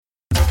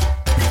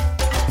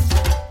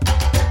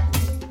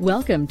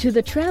Welcome to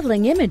the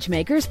Traveling Image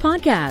Makers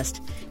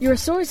Podcast, your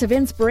source of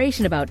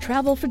inspiration about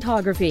travel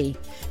photography.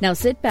 Now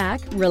sit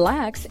back,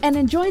 relax, and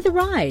enjoy the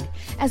ride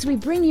as we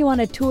bring you on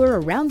a tour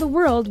around the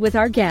world with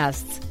our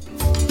guests.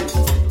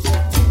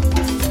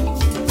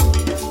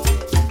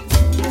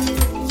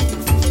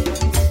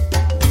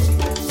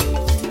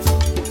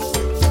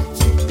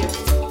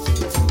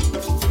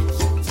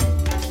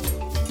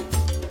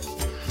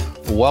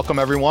 Welcome,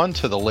 everyone,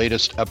 to the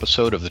latest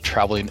episode of the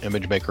Traveling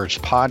Image Makers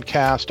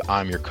Podcast.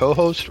 I'm your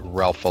co-host,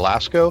 Ralph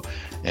Velasco,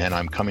 and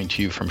I'm coming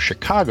to you from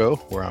Chicago,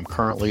 where I'm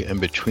currently in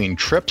between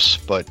trips,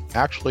 but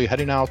actually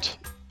heading out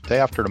day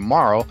after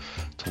tomorrow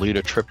to lead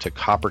a trip to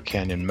Copper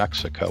Canyon,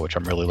 Mexico, which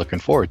I'm really looking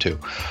forward to.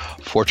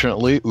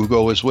 Fortunately,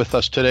 Ugo is with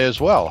us today as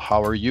well.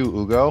 How are you,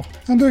 Ugo?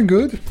 I'm doing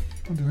good.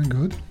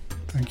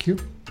 Thank you.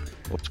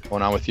 What's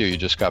going on with you? You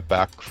just got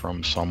back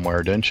from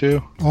somewhere, didn't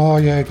you? Oh,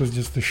 yeah, it was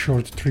just a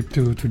short trip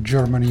to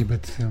Germany,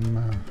 but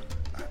I'm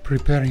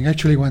preparing.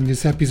 Actually, when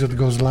this episode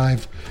goes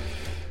live,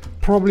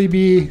 probably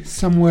be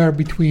somewhere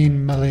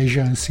between Malaysia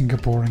and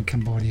Singapore and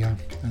Cambodia.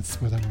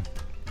 That's what I'm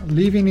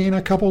leaving in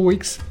a couple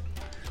weeks.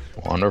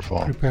 Wonderful.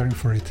 Preparing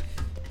for it.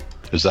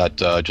 Is that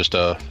just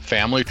a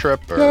family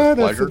trip or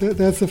pleasure?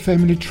 That's a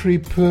family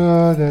trip.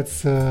 But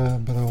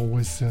I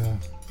always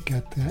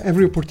get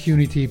every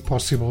opportunity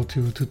possible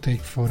to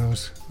take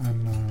photos.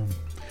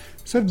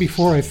 Said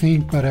before, I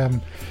think, but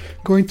I'm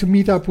going to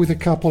meet up with a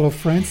couple of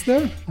friends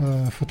there,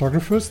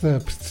 photographers.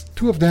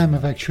 Two of them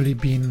have actually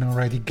been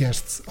already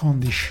guests on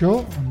this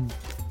show. I'm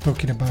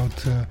talking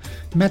about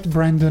Matt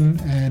Brandon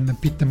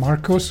and Pete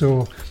DeMarco.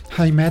 So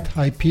hi Matt,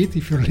 hi Pete,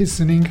 if you're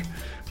listening.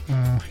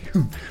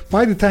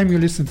 By the time you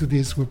listen to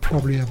this, we'll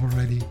probably have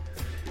already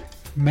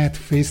met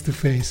face to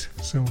face.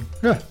 So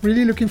yeah,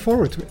 really looking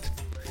forward to it.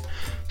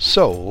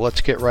 So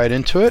let's get right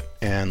into it,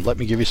 and let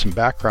me give you some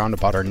background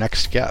about our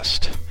next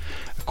guest.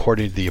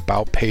 According to the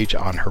About page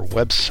on her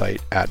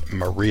website at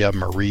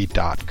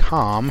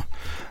mariamarie.com,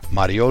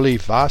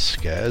 Marioli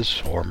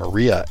Vasquez, or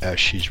Maria as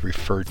she's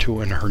referred to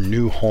in her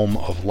new home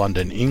of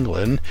London,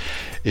 England,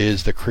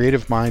 is the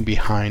creative mind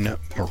behind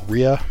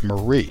Maria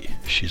Marie.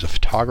 She's a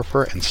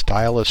photographer and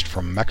stylist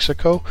from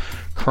Mexico,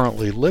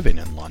 currently living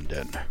in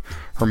London.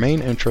 Her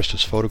main interest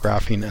is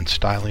photographing and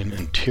styling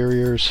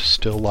interiors,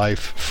 still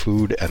life,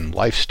 food, and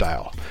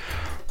lifestyle.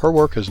 Her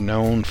work is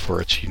known for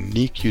its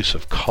unique use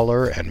of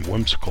color and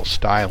whimsical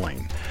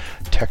styling.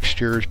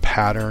 Textures,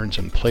 patterns,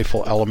 and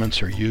playful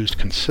elements are used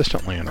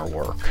consistently in her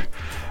work.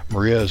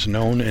 Maria is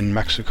known in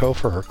Mexico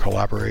for her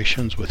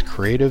collaborations with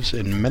creatives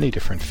in many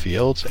different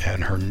fields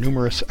and her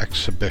numerous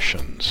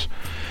exhibitions.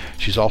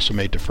 She's also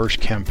made diverse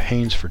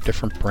campaigns for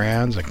different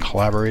brands and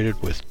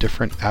collaborated with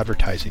different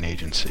advertising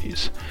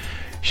agencies.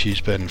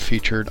 She's been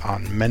featured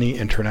on many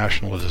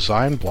international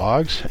design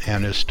blogs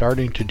and is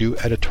starting to do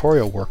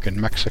editorial work in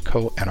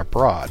Mexico and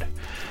abroad.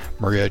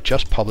 Maria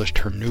just published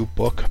her new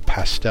book,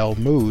 Pastel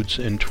Moods,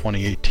 in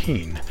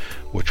 2018,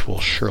 which we'll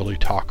surely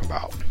talk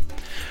about.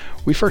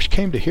 We first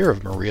came to hear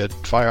of Maria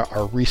via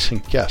our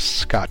recent guest,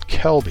 Scott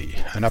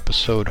Kelby, an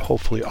episode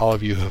hopefully all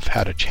of you have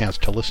had a chance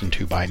to listen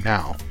to by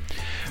now.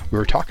 We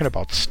were talking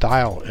about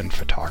style in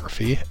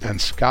photography, and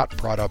Scott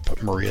brought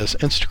up Maria's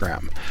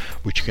Instagram,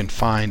 which you can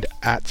find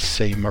at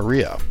Say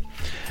Maria.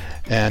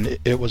 And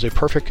it was a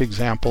perfect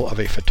example of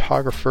a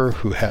photographer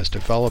who has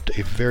developed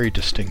a very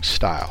distinct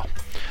style.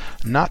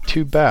 Not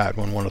too bad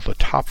when one of the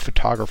top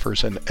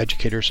photographers and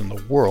educators in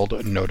the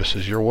world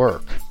notices your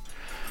work.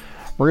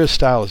 Maria's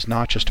style is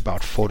not just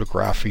about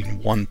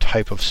photographing one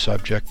type of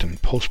subject and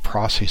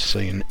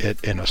post-processing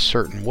it in a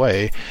certain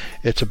way.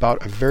 It's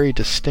about a very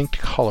distinct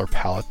color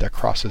palette that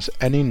crosses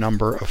any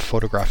number of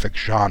photographic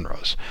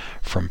genres,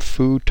 from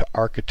food to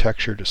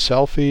architecture to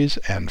selfies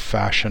and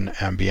fashion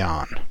and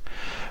beyond.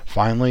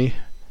 Finally,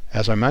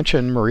 as I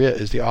mentioned, Maria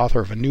is the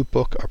author of a new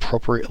book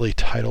appropriately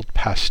titled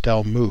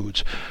Pastel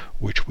Moods,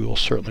 which we will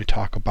certainly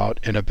talk about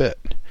in a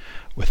bit.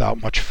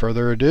 Without much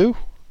further ado,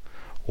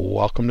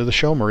 welcome to the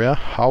show, Maria.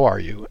 How are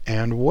you,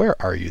 and where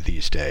are you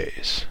these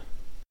days?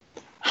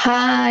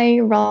 Hi,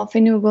 Ralph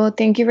and Ugo.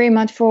 Thank you very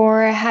much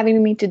for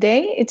having me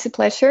today. It's a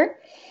pleasure.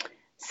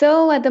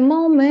 So at the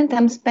moment,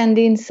 I'm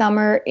spending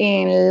summer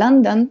in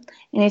London,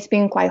 and it's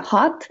been quite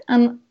hot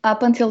and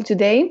up until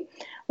today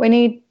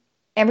when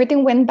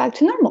everything went back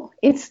to normal.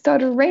 It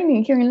started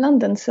raining here in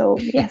London, so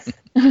yes.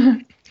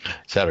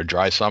 Is that a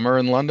dry summer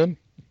in London?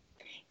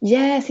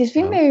 Yes, it's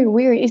been very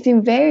weird. It's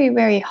been very,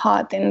 very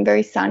hot and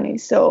very sunny.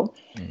 So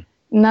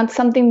not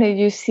something that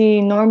you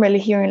see normally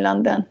here in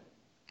London.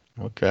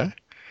 Okay.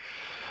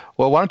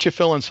 Well, why don't you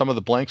fill in some of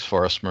the blanks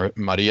for us,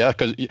 Maria?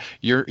 Because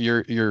your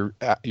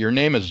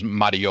name is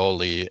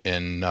Marioli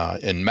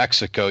in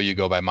Mexico. You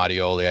go by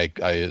Marioli.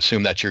 I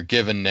assume that's your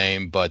given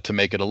name, but to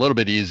make it a little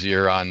bit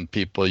easier on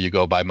people, you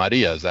go by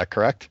Maria. Is that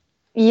correct?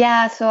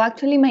 Yeah. So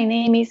actually, my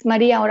name is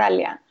Maria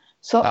Oralia.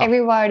 So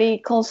everybody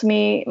calls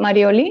me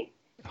Marioli.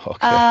 Okay.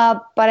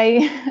 But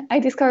I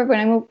discovered when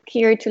I moved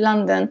here to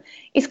London,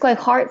 it's quite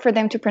hard for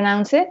them to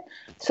pronounce it.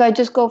 So I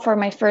just go for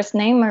my first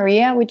name,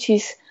 Maria, which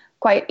is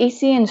quite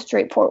easy and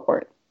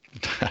straightforward.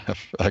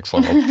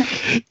 Excellent.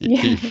 Well,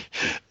 Yeah.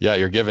 yeah,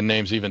 you're giving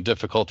names even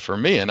difficult for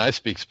me, and I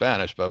speak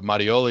Spanish, but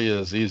Marioli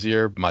is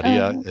easier.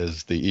 Maria Uh,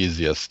 is the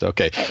easiest.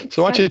 Okay,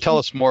 so I want you to tell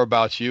exactly. us more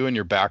about you and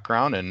your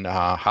background and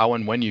how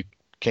and when you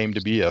came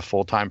to be a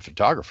full-time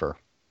photographer.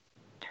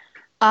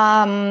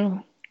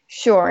 Um,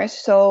 sure.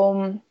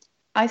 So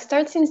I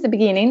start since the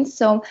beginning.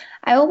 So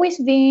I always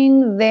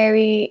been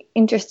very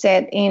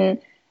interested in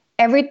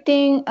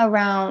everything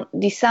around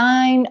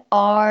design,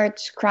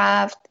 art,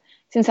 craft.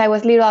 Since I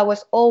was little, I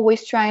was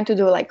always trying to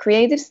do like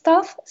creative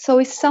stuff. So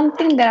it's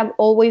something that I've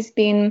always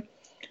been.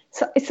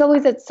 So it's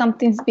always that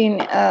something's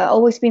been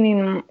always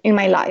been in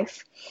my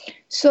life.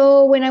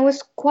 So when I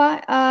was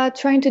quite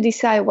trying to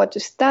decide what to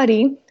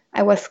study,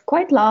 I was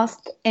quite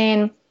lost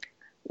and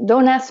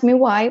don't ask me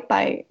why,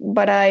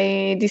 but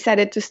I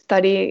decided to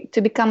study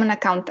to become an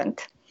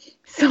accountant.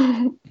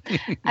 So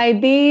I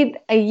did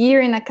a year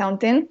in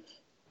accounting,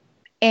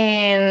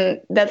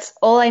 and that's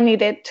all I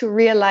needed to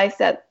realize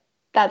that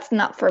that's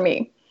not for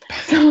me.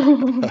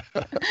 So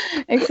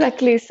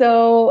exactly.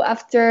 So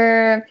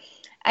after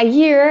a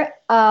year,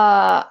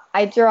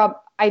 I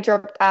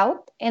dropped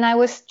out, and I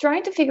was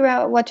trying to figure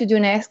out what to do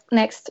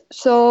next.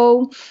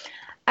 So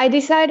I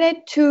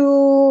decided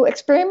to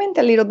experiment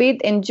a little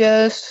bit and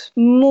just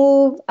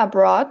move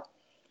abroad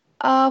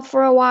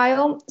for a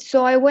while.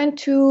 So I went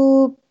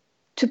to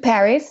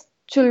Paris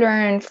to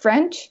learn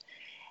French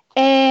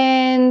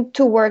and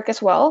to work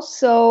as well.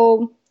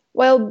 So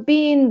while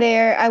being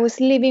there, I was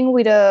living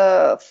with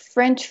a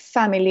French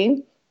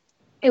family.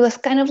 It was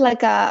kind of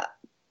like a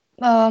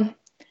um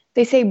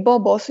they say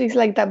bobos. It's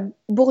like the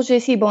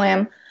bourgeoisie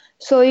bohème.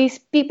 So it's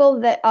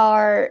people that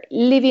are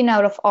living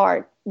out of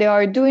art. They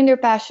are doing their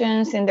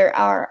passions and they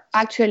are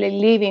actually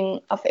living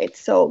of it.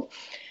 So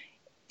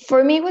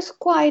for me, it was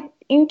quite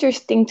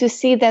interesting to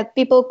see that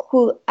people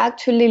could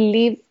actually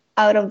live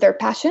out of their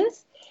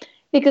passions,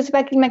 because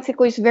back in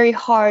Mexico, it's very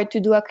hard to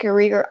do a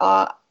career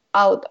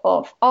out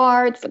of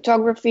art,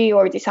 photography,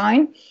 or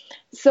design.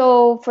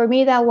 So for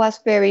me, that was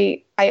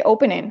very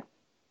eye-opening.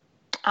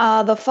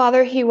 The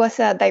father, he was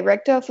a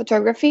director of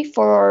photography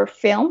for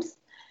films,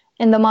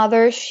 and the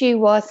mother, she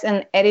was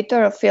an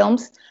editor of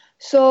films.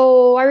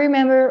 So I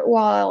remember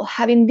while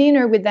having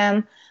dinner with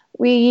them,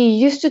 we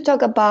used to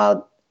talk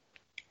about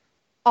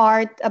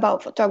art,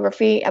 about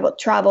photography, about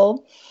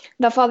travel.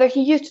 The father,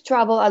 he used to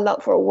travel a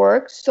lot for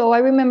work. So I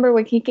remember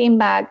when he came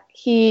back,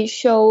 he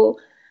showed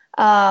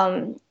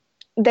um,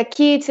 the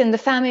kids and the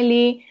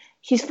family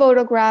his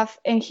photograph,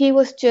 and he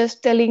was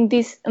just telling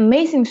these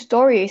amazing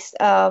stories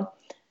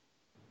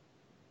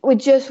with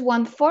just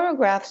one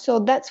photograph. So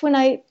that's when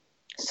I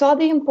saw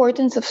the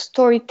importance of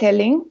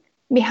storytelling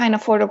behind a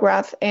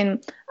photograph,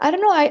 and I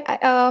don't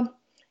know,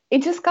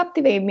 it just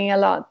captivated me a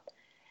lot.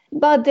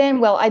 But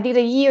then, well, I did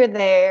a year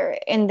there,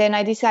 and then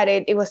I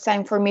decided it was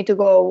time for me to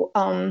go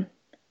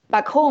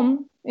back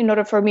home in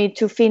order for me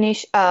to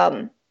finish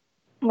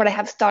what I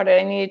have started.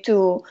 I needed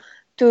to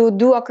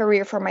do a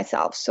career for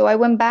myself. So I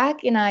went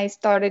back and I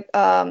started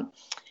and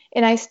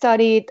I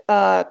studied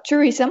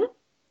tourism.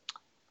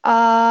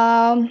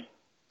 Um,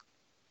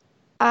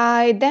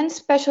 I then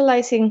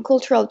specialized in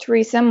cultural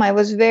tourism. I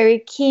was very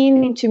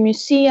keen into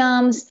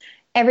museums,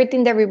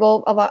 everything that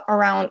revolved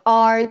around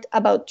art,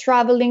 about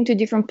traveling to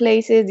different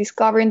places,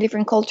 discovering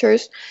different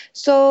cultures.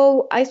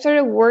 So I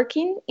started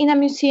working in a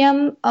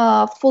museum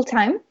full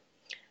time.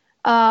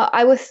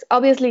 I was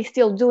obviously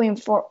still doing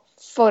for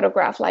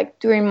photograph like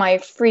during my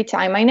free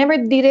time. I never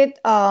did it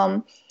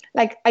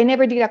like I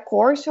never did a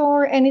course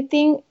or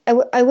anything.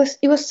 I was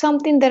it was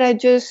something that I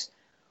just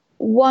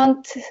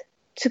want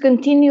to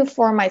continue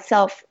for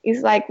myself.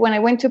 Is like when I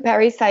went to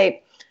Paris,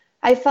 I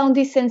found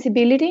this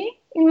sensibility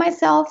in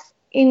myself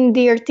in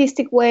the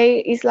artistic way.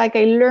 It's like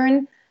I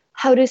learned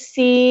how to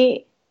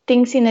see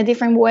things in a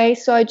different way.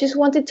 So I just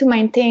wanted to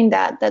maintain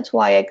that. That's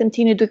why I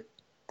continued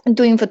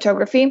doing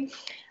photography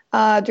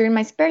during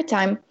my spare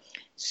time.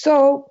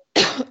 So,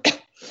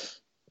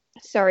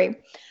 sorry.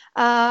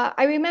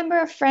 I remember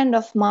a friend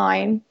of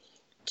mine.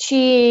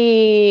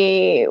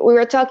 We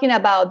were talking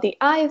about the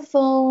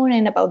iPhone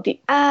and about the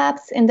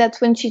apps, and that's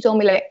when she told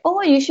me like,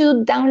 "Oh, you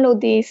should download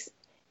this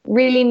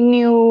really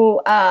new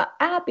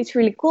app. It's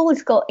really cool.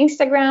 It's called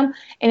Instagram,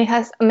 and it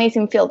has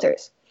amazing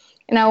filters."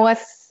 And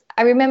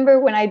I remember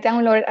when I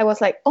downloaded, I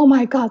was like, "Oh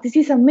my God, this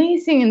is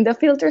amazing, and the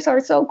filters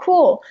are so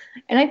cool."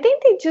 And I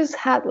think they just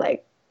had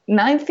like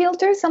 9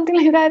 filters, something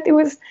like that. It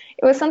was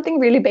something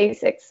really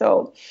basic.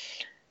 So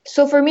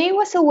for me, it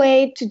was a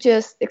way to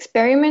just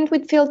experiment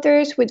with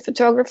filters, with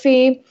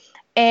photography,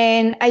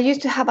 and I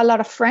used to have a lot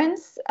of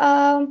friends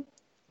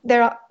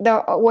there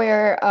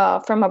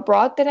were from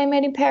abroad that I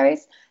met in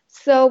Paris.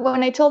 So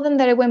when I told them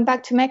that I went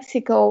back to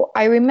Mexico,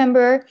 I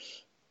remember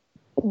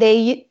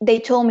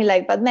they told me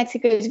like, but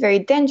Mexico is very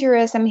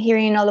dangerous. I'm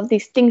hearing all of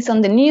these things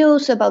on the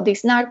news about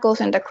these narcos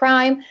and the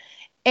crime.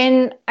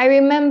 And I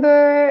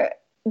remember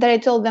that I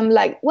told them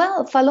like,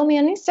 well, follow me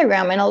on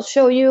Instagram and I'll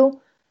show you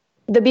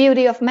the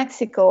beauty of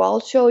Mexico. I'll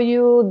show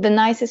you the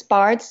nicest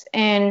parts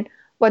and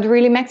what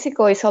really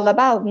Mexico is all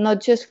about,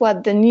 not just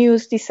what the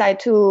news decide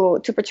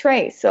to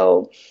portray.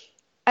 So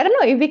I don't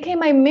know, it became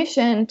my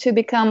mission to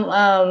become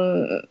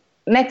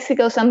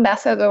Mexico's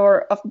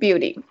ambassador of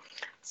beauty.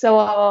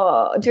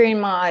 So during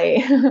my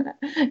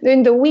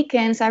during the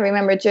weekends, I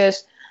remember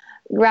just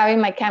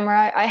grabbing my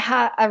camera. I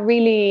had a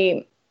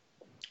really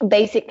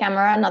basic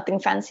camera, nothing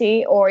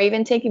fancy, or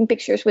even taking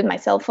pictures with my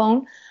cell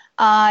phone.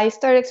 I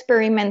started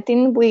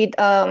experimenting with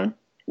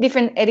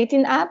different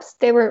editing apps.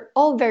 They were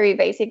all very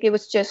basic. It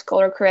was just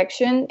color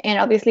correction and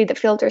obviously the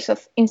filters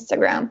of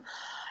Instagram.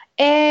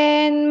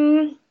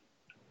 And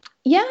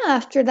yeah,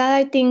 after that,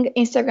 I think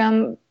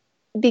Instagram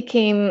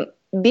became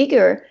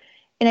bigger.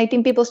 And I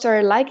think people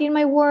started liking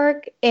my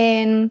work.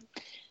 And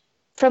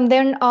from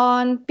then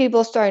on,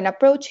 people started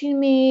approaching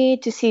me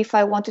to see if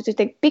I wanted to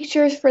take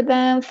pictures for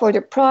them, for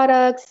their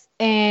products.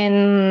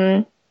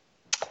 And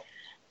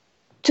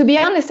to be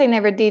honest, I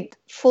never did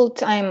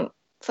full-time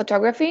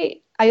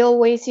photography. I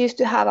always used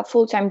to have a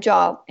full-time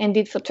job and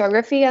did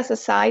photography as a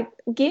side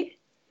gig.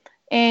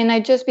 And I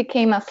just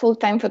became a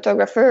full-time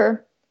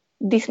photographer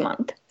this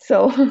month.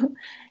 So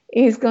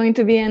it's going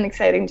to be an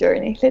exciting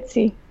journey. Let's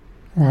see.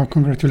 Wow,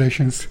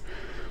 congratulations.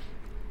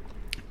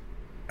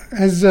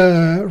 As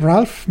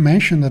Ralph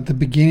mentioned at the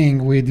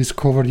beginning, we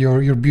discovered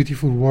your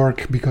beautiful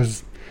work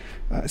because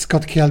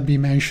Scott Kelby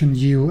mentioned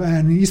you,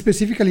 and he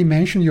specifically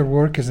mentioned your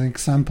work as an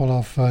example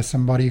of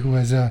somebody who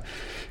has a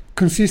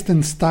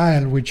consistent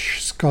style,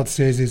 which Scott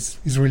says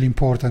is really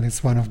important.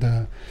 It's one of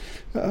the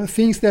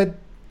things that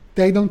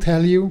they don't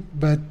tell you,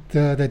 but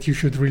that you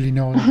should really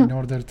know in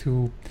order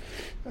to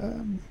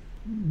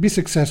be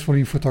successful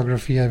in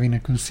photography. Having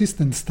a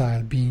consistent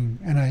style,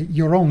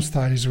 your own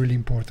style is really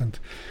important.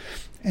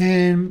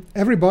 And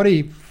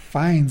everybody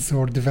finds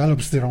or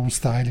develops their own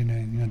style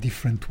in a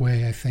different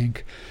way, I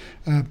think.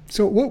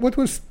 So what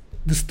was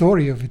the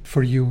story of it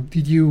for you?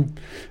 Did you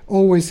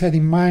always had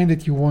in mind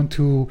that you want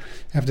to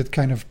have that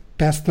kind of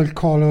pastel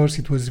colors?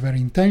 It was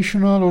very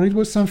intentional, or it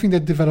was something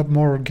that developed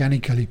more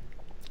organically?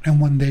 And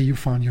one day you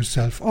found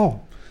yourself,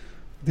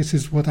 this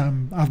is what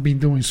I've been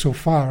doing so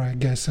far. I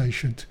guess I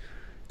should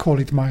call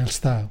it my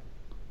style.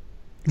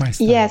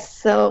 Yes.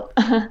 So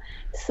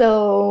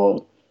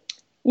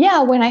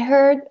yeah, when I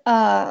heard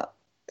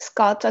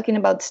Scott talking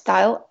about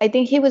style, I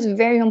think he was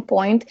very on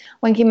point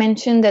when he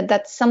mentioned that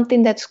that's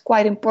something that's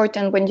quite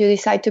important when you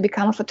decide to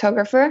become a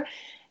photographer,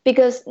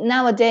 because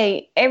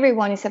nowadays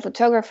everyone is a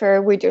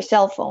photographer with your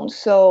cell phone.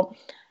 So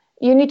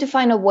you need to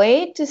find a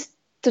way to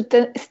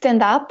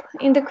stand up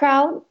in the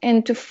crowd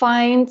and to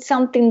find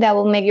something that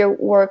will make your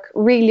work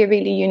really,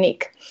 really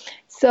unique.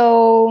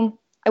 So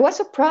I was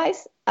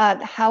surprised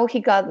at how he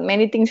got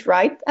many things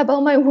right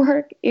about my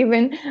work,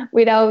 even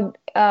without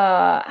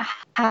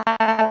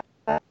having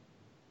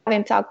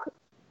talked to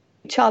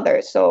each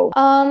other. So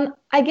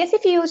I guess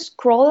if you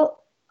scroll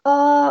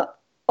all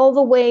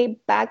the way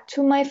back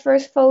to my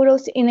first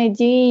photos in IG,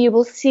 you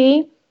will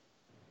see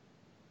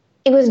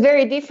it was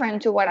very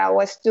different to what I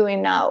was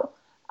doing now.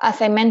 As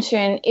I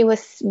mentioned, it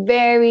was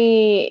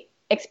very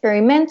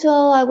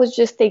experimental. I was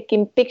just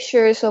taking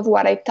pictures of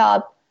what I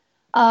thought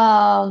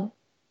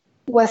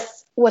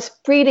was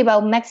pretty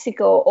about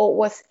Mexico or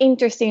was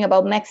interesting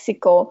about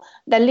Mexico.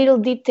 The little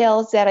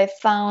details that I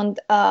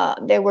found,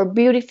 they were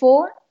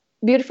beautiful,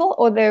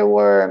 or they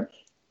were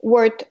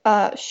worth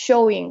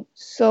showing.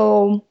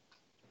 So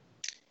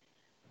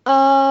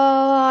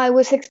I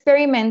was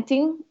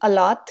experimenting a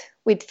lot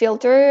with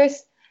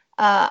filters,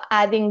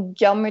 adding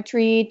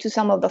geometry to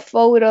some of the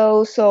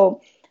photos.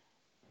 So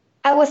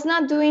I was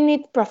not doing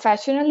it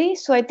professionally.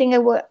 So I think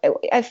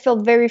I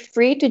felt very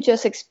free to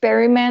just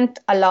experiment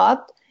a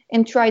lot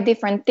and try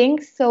different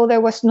things. So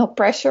there was no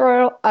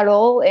pressure at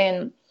all.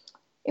 And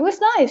it was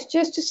nice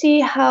just to see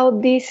how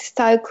this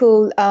style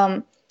could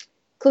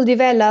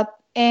develop.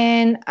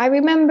 And I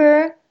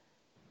remember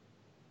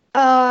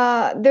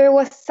there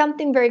was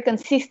something very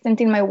consistent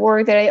in my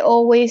work that I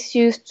always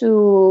used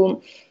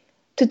to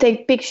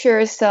take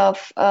pictures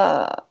of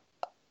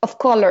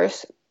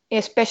colors,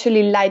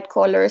 especially light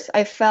colors.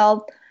 I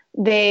felt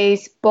they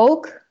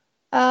spoke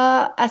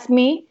as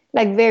me,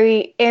 like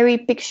very airy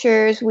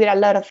pictures with a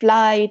lot of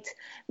light,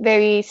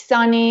 very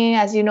sunny.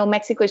 As you know,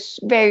 Mexico is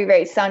very,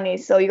 very sunny,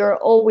 so you're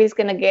always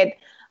going to get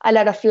a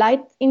lot of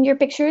light in your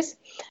pictures.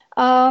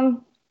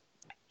 And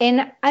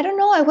I don't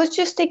know, I was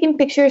just taking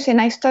pictures and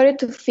it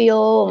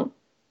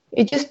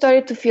just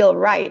started to feel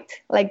right.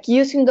 Like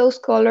using those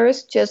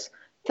colors just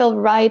felt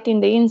right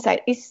in the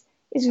inside. It's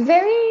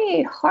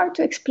very hard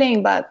to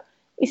explain, but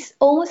it's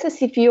almost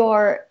as if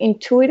you're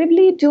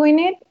intuitively doing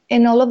it,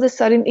 and all of a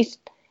sudden you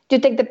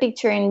take the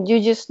picture and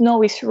you just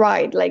know it's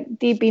right, like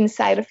deep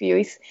inside of you.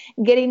 It's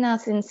getting a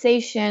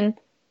sensation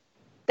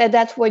that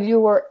that's what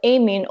you were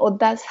aiming, or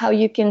that's how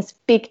you can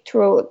speak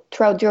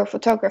throughout your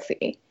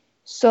photography.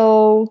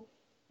 So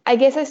I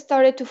guess I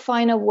started to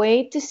find a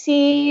way to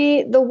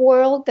see the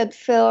world that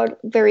felt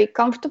very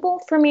comfortable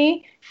for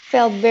me,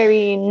 felt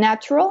very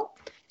natural.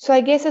 So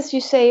I guess, as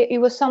you say, it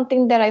was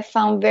something that I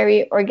found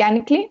very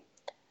organically.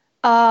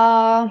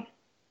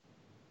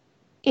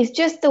 It's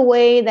just the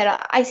way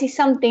that I see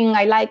something,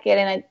 I like it,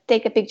 and I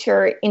take a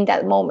picture in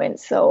that moment.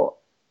 So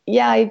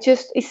yeah,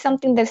 it's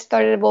something that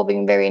started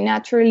evolving very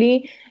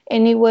naturally.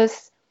 And it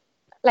was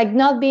like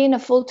not being a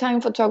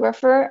full-time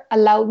photographer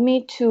allowed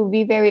me to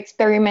be very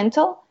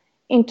experimental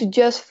into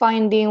just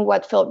finding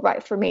what felt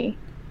right for me.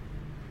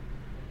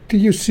 Do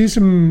you see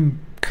some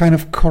kind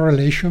of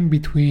correlation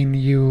between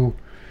you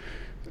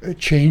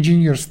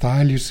changing your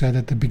style? You said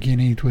at the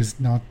beginning it was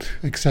not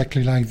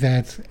exactly like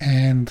that,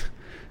 and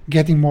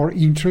getting more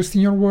interest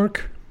in your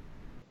work?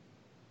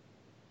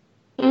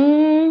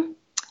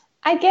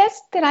 I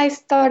guess that I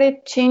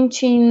started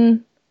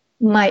changing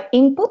my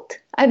input.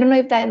 I don't know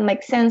if that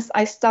makes sense.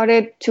 I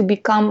started to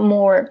become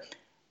more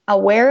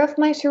aware of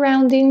my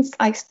surroundings.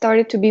 I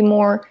started to be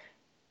more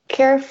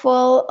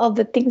careful of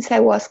the things I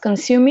was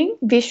consuming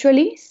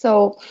visually.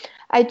 So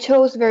I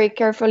chose very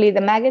carefully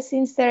the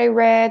magazines that I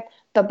read,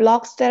 the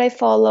blogs that I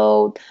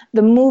followed,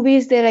 the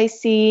movies that I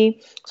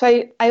see.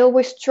 So I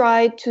always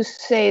try to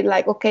say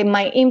like, okay,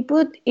 my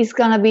input is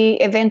going to be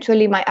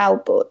eventually my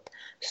output.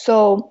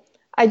 So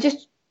I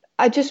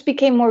just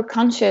became more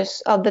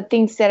conscious of the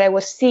things that I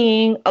was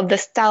seeing, of the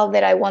style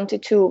that I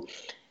wanted to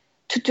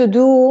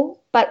do,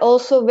 but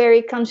also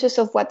very conscious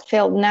of what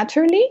felt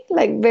naturally,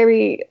 like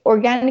very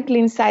organically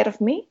inside of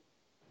me.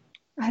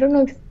 I don't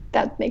know if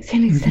that makes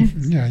any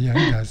sense. Yeah,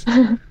 it does.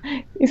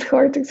 It's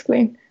hard to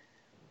explain.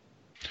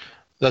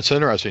 That's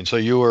interesting. So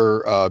you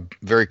were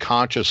very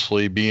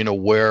consciously being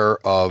aware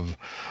of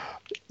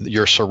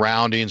your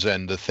surroundings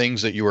and the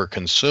things that you were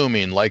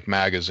consuming, like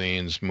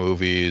magazines,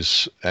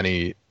 movies,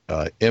 any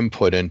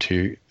input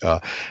into,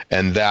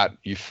 and that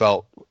you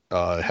felt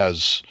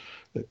has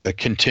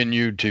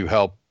continued to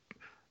help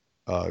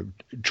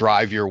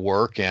drive your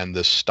work and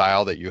the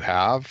style that you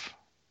have.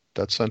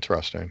 That's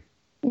interesting.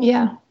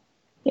 Yeah.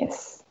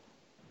 Yes.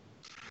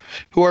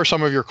 Who are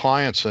some of your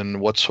clients,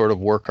 and what sort of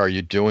work are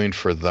you doing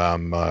for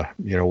them?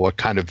 What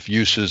kind of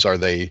uses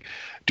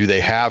do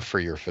they have for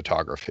your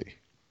photography?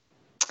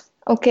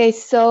 Okay,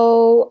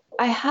 so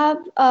I have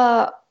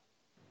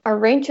a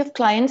range of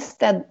clients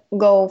that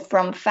go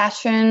from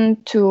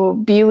fashion to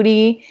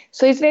beauty.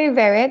 So it's very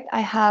varied. I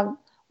have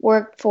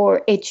worked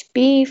for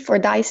HP, for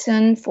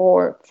Dyson,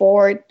 for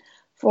Ford,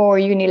 for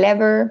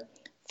Unilever,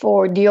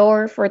 for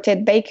Dior, for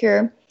Ted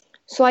Baker.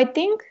 So I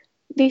think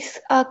these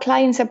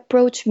clients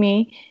approach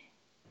me.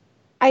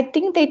 I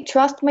think they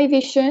trust my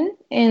vision,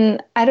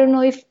 and I don't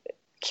know if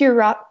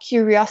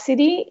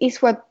curiosity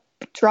is what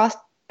draws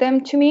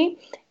them to me,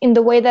 in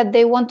the way that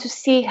they want to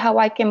see how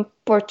I can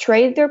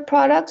portray their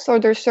products or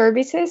their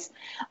services,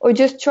 or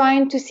just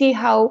trying to see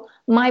how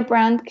my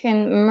brand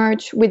can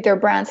merge with their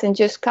brands and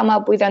just come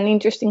up with an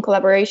interesting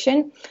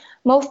collaboration.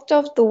 Most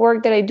of the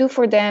work that I do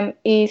for them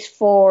is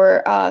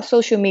for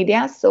social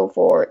media, so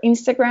for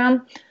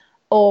Instagram,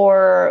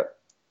 or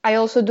I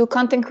also do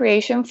content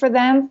creation for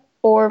them,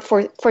 or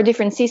for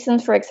different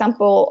seasons. For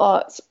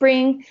example,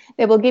 spring,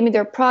 they will give me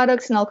their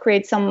products and I'll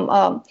create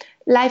some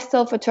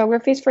lifestyle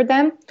photographies for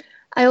them.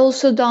 I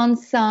also done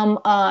some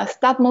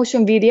stop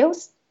motion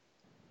videos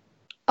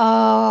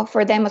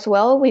for them as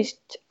well, which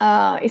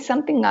is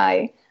something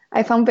I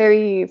found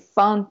very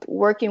fun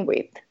working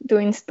with,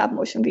 doing stop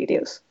motion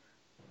videos.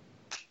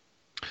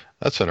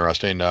 That's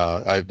interesting.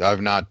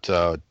 I've not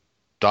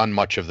done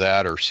much of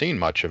that or seen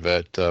much of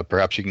it.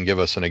 Perhaps you can give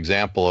us an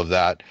example of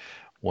that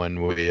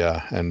when we,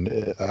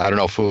 and I don't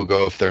know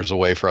if there's a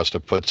way for us to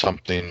put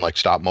something like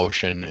stop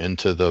motion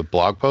into the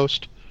blog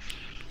post.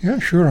 Yeah,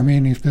 sure. I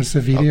mean, if there's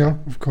a video,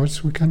 Of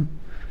course we can.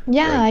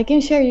 Yeah, Right. I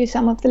can share you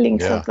some of the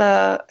links of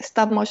the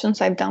stop motions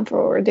I've done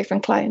for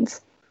different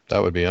clients.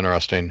 That would be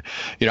interesting.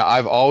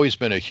 I've always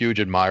been a huge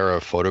admirer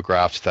of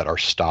photographs that are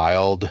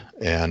styled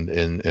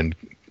and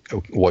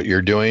what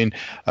you're doing.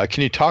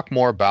 Can you talk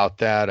more about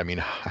that? I mean,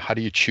 how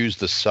do you choose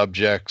the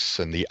subjects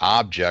and the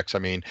objects? I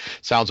mean,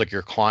 sounds like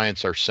your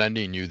clients are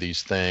sending you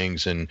these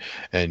things and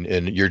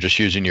you're just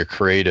using your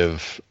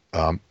creative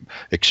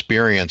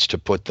experience to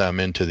put them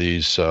into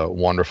these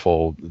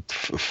wonderful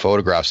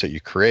photographs that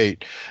you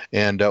create.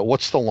 And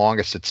what's the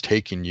longest it's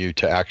taken you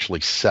to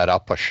actually set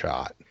up a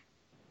shot?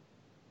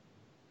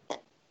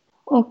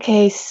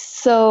 Okay,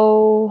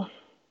 so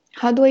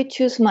how do I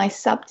choose my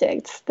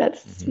subjects?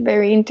 That's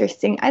very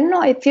interesting. I don't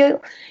know. I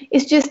feel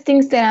it's just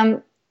things that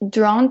I'm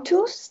drawn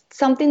to,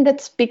 something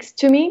that speaks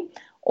to me,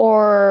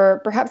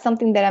 or perhaps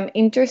something that I'm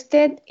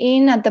interested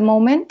in at the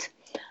moment.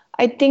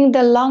 I think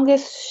the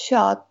longest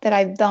shot that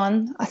I've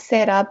done, a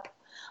setup,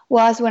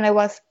 was when I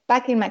was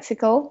back in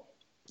Mexico.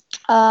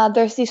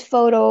 There's this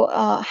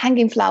photo,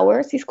 Hanging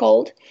Flowers, it's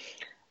called.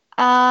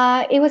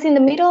 It was in the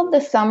middle of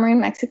the summer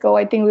in Mexico.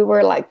 I think we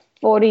were like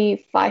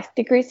 45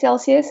 degrees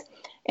Celsius.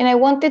 And I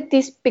wanted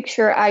this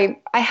picture.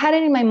 I had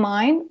it in my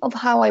mind of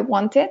how I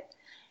wanted.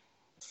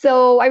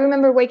 So I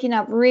remember waking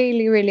up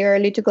really, really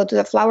early to go to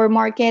the flower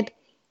market.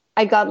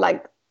 I got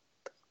like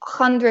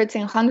hundreds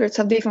and hundreds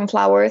of different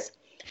flowers.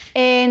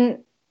 And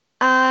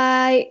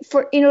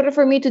in order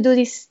for me to do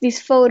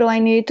this photo, I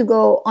needed to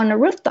go on a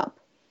rooftop.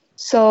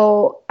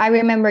 So I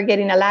remember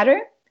getting a ladder,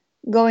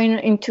 going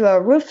into a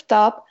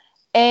rooftop,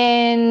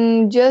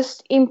 and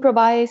just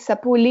improvise a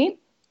pulley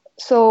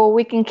so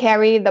we can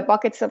carry the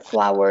buckets of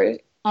flowers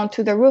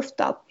onto the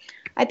rooftop.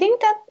 I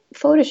think that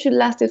photo shoot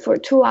lasted for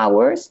 2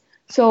 hours.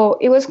 So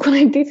it was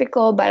quite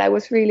difficult, but I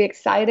was really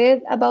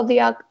excited about the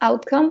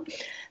outcome.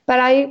 But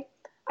I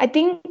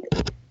think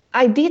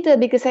I did it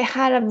because I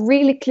had a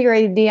really clear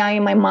idea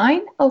in my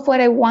mind of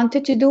what I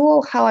wanted to do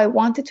or how I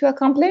wanted to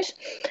accomplish.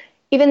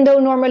 Even though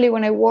normally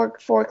when I work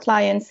for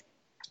clients,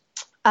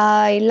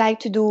 I like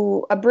to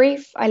do a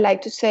brief. I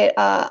like to set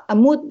a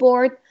mood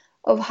board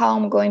of how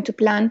I'm going to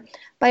plan.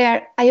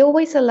 But I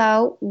always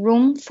allow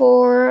room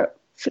for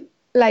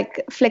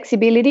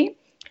flexibility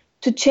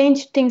to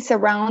change things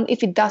around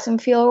if it doesn't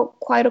feel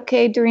quite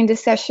okay during the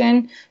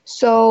session.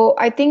 So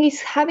I think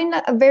it's having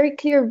a very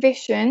clear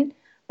vision,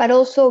 but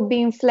also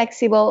being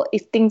flexible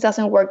if things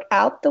doesn't work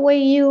out the way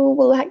you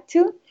would like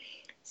to.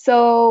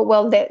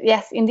 So,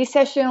 yes, in this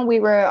session, we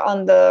were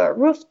on the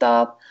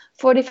rooftop,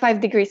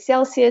 45 degrees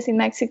Celsius in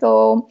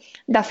Mexico.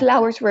 The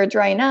flowers were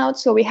drying out,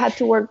 so we had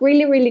to work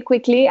really, really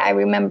quickly. I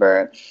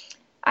remember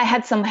I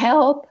had some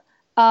help,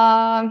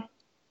 but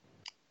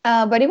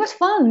it was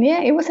fun.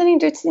 Yeah, it was an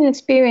interesting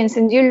experience,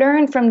 and you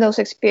learn from those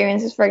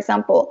experiences. For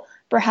example,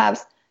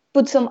 perhaps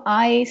put some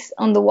ice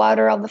on the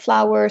water of the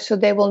flowers so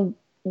they will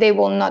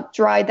not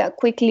dry that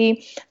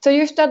quickly. So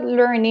you start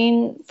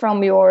learning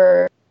from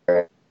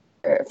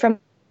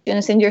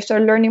and you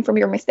start learning from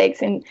your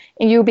mistakes, and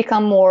you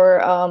become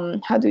more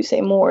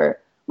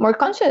more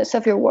conscious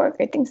of your work.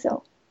 I think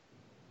so.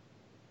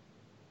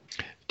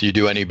 Do you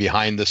do any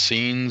behind the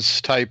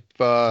scenes type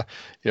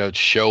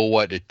show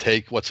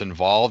what's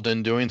involved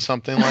in doing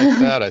something like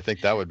that? I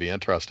think that would be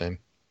interesting.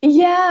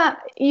 Yeah,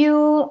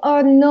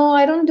 no,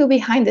 I don't do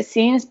behind the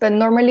scenes, but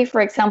normally,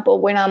 for example,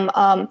 when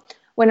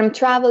I'm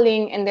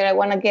traveling and then I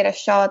want to get a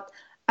shot,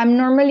 I'm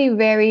normally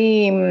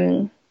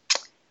very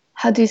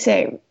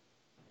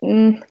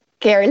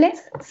careless.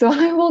 So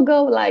I will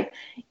go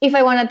if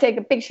I want to take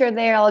a picture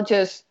there, I'll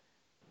just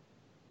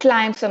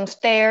climb some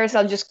stairs,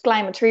 I'll just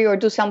climb a tree or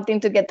do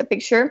something to get the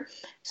picture.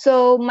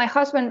 So my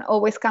husband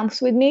always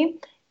comes with me,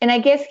 and I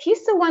guess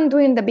he's the one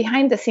doing the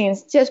behind the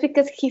scenes just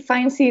because he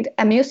finds it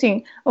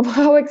amusing of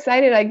how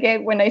excited I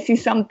get when I see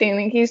something,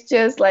 and he's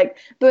just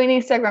doing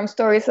Instagram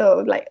stories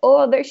of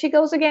oh, there she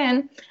goes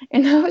again,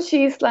 and now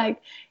she's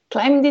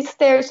climbing these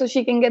stairs so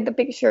she can get the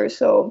picture.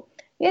 So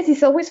yes,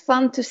 it's always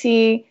fun to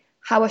see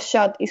how a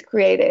shot is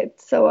created.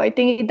 So I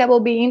think that will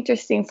be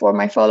interesting for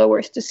my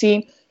followers to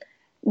see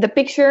the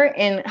picture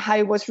and how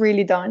it was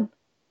really done.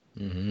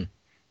 Mm-hmm.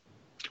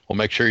 Well,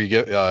 make sure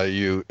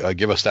you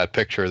give us that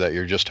picture that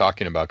you're just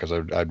talking about, because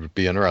I'd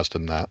be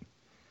interested in that.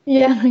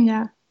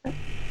 Yeah.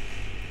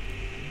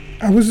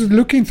 I was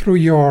looking through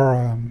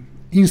your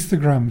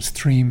Instagram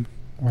stream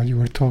while you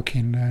were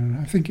talking,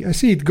 and I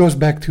see it goes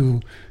back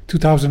to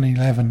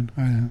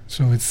 2011.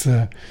 So it's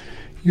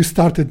you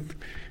started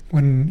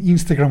when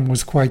Instagram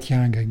was quite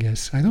young, I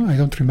guess. I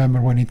don't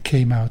remember when it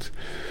came out,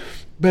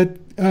 but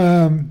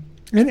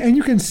and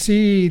you can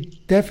see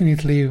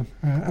definitely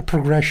a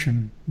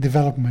progression,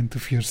 development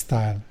of your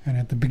style. And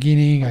at the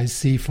beginning, I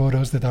see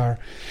photos that are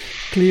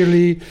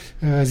clearly,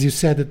 as you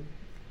said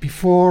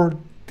before,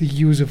 the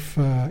use of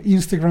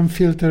Instagram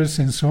filters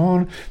and so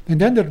on,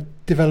 and then they're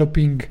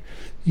developing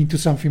into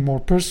something more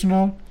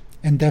personal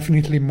and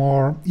definitely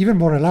even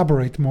more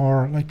elaborate,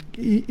 more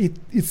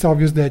it's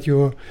obvious that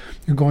you're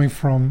going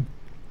from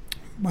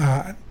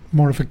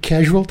more of a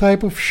casual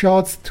type of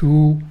shots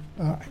to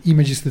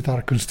images that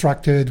are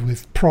constructed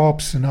with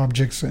props and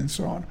objects and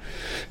so on.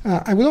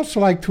 I would also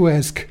like to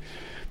ask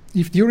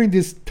if during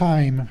this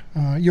time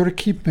your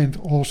equipment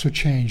also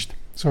changed.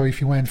 So if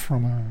you went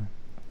from a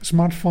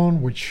smartphone,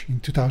 which in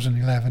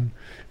 2011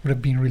 would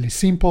have been really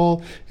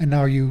simple, and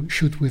now you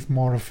shoot with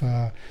more of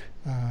a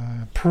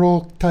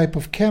pro type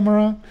of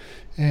camera,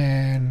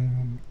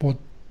 and what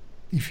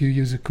if you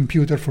use a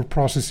computer for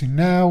processing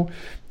now,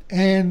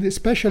 and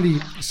especially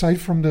aside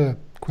from the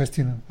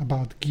question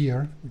about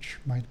gear, which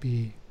might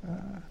be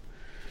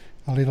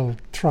a little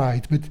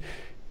trite, but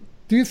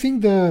do you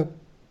think the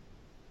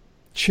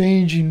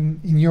change in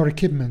your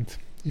equipment,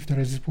 if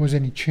there was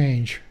any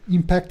change,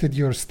 impacted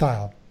your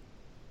style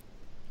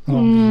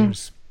along the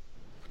years?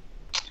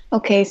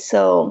 Okay,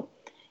 so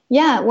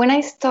yeah, when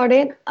I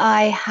started,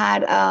 I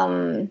had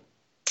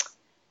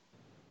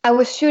I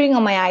was shooting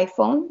on my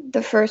iPhone,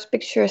 the first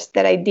pictures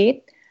that I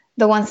did,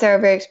 the ones that are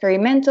very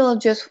experimental.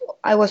 Just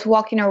I was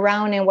walking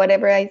around, and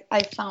whatever I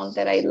found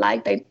that I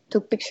liked, I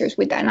took pictures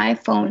with an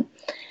iPhone.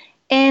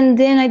 And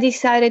then I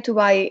decided to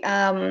buy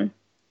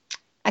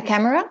a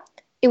camera.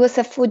 It was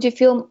a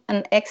Fujifilm,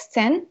 an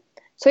X10.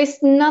 So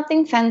it's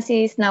nothing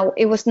fancy.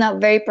 It was not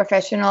very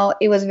professional.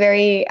 It was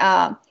very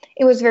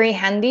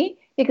handy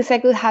because I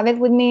could have it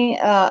with me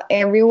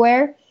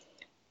everywhere.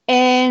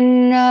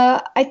 And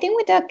I think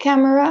with that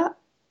camera,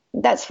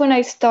 that's when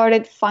I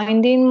started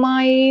finding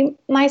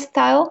my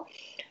style.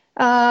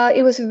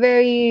 It was a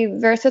very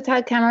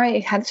versatile camera.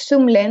 It had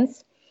zoom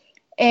lens,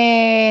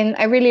 and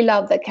I really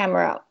loved the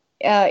camera.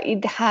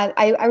 It had.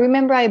 I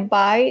remember I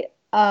buy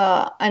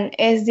an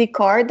SD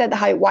card that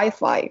had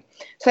Wi-Fi,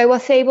 so I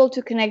was able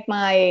to connect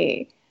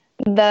my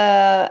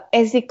the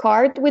SD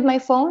card with my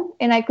phone,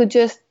 and I could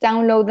just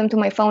download them to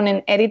my phone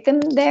and edit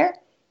them there.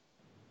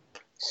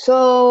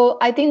 So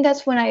I think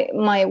that's when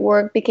my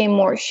work became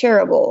more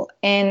shareable.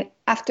 And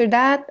after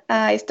that,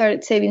 I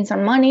started saving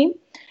some money,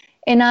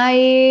 and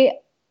I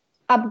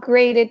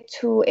upgraded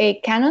to a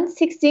Canon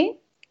 6D.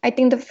 I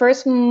think the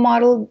first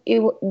model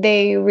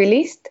they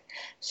released.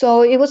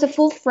 So it was a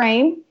full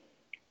frame.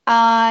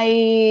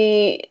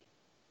 The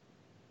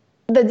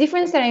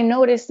difference that I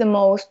noticed the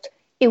most,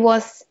 it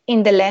was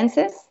in the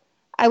lenses.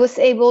 I was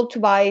able to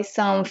buy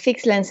some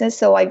fixed lenses,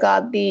 so I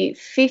got the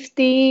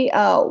 50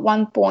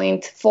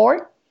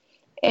 1.4,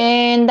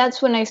 and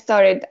that's when I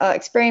started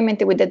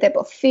experimenting with the depth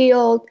of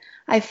field.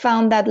 I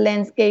found that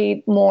lens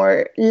gave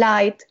more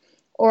light,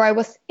 or I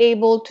was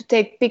able to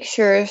take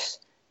pictures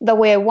the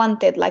way I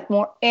wanted, like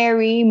more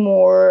airy,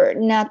 more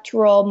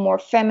natural, more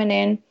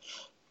feminine.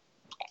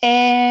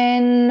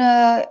 And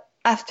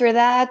after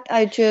that,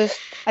 I just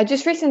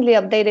recently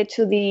updated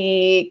to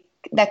the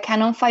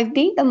Canon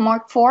 5D, the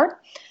Mark IV.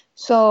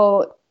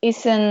 So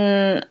it's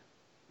a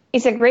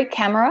great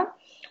camera.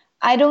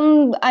 I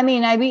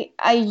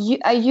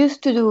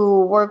used to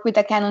do work with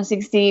the Canon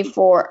 6D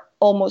for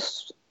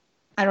almost,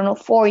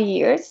 4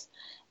 years.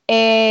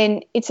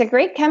 And it's a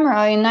great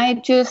camera, and I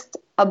just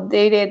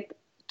updated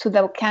to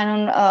the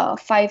Canon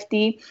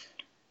 5D,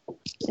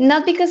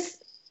 not because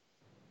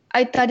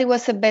I thought it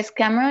was the best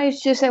camera.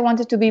 It's just I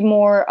wanted to be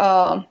more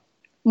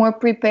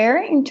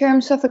prepared in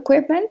terms of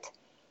equipment.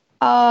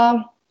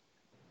 I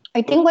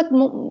think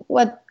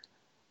what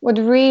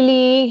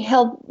really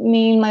helped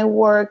me in my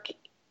work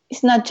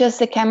is not just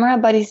the camera,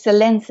 but it's the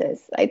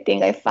lenses. I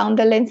think I found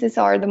the lenses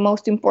are the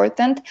most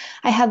important.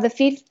 I have the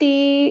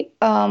 50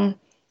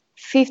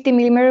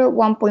 millimeter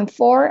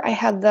 1.4. I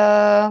have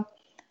the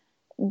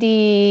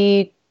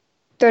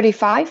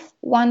 35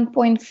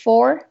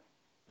 1.4.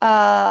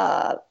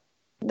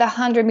 The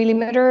 100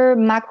 millimeter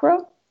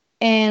macro,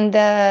 and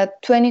the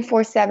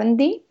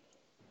 24-70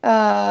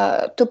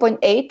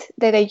 2.8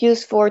 that I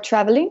use for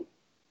traveling.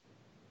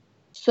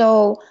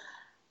 So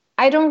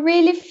I don't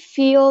really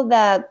feel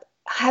that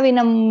having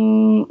a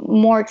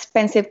more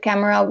expensive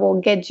camera will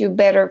get you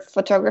better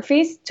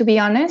photographies, to be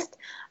honest.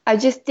 I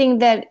just think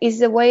that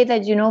it's the way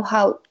that you know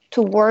how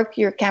to work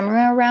your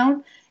camera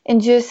around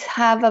and just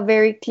have a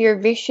very clear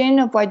vision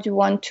of what you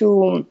want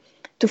to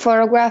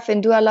photograph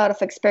and do a lot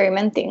of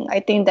experimenting.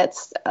 I think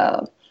that's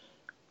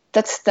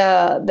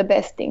the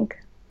best thing.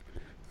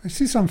 I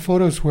see some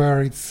photos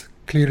where it's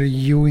clearly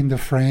you in the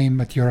frame,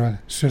 but you're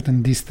a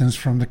certain distance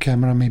from the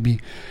camera,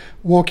 maybe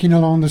walking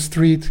along the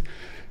street.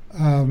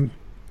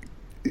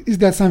 Is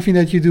that something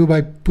that you do by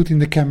putting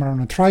the camera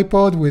on a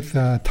tripod with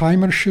a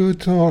timer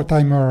shoot or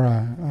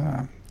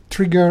timer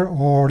trigger,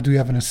 or do you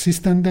have an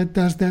assistant that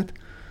does that?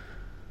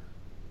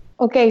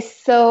 Okay,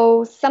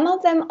 so some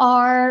of them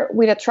are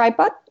with a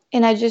tripod,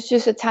 and I just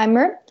use a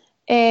timer.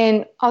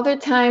 And other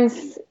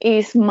times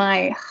is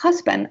my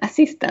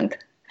assistant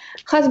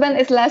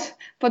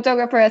 /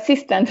 photographer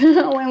assistant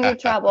when we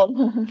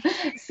travel.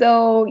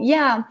 So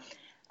yeah,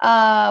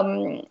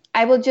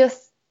 I will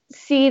just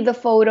see the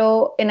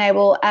photo and I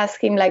will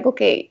ask him like,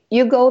 okay,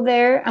 you go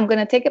there, I'm going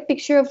to take a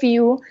picture of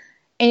you.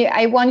 And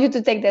I want you to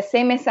take the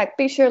same exact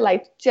picture,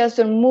 like just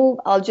don't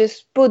move. I'll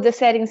just put the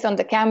settings on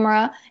the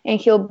camera and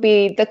he'll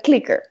be the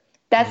clicker.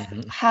 That's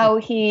how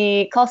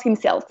he calls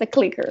himself, the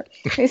clicker.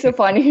 It's so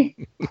funny.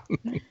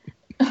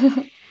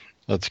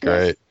 That's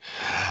great.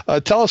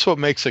 Yes. Tell us what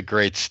makes a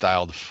great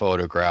styled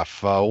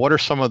photograph. What are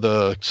some of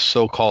the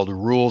so-called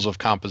rules of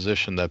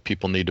composition that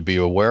people need to be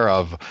aware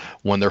of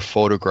when they're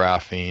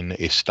photographing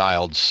a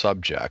styled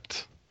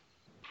subject?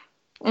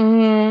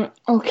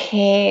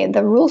 Okay,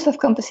 the rules of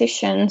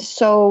composition.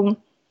 So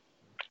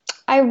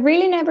I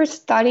really never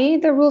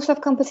studied the rules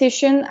of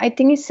composition. I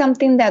think it's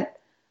something that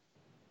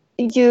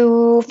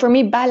for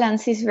me,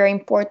 balance is very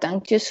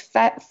important. Just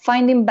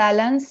finding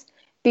balance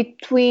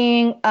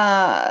between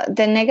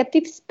the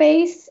negative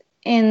space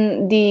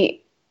and the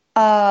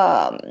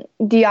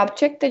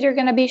object that you're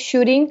going to be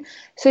shooting.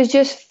 So it's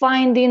just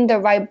finding the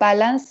right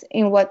balance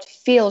in what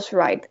feels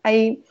right.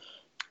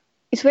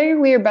 It's very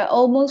weird, but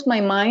almost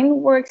my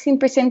mind works in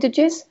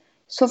percentages.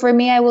 So for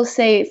me, I will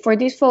say for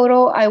this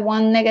photo, I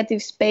want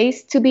negative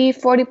space to be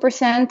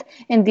 40%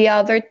 and the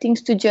other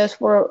things to just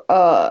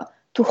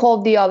to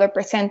hold the other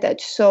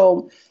percentage.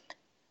 So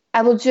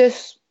I will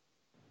just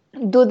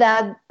do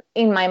that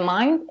in my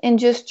mind and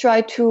just try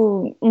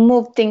to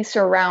move things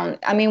around.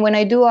 I mean, when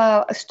I do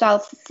a style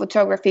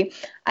photography,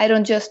 I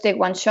don't just take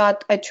one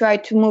shot. I try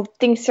to move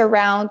things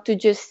around to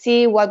just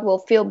see what will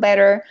feel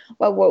better,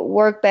 what will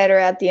work better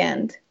at the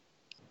end.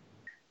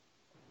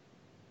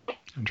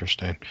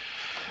 Interesting.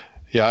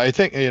 Yeah, I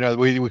think,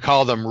 we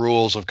call them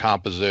rules of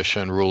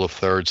composition, rule of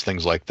thirds,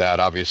 things like that.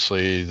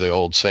 Obviously, the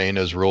old saying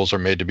is rules are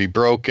made to be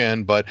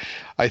broken, but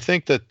I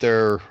think that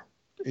they're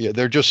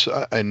just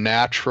a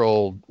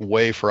natural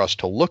way for us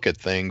to look at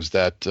things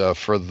that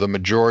for the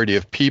majority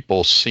of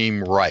people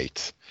seem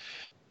right.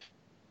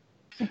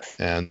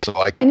 And so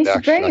I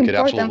could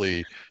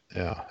absolutely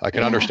Yeah, I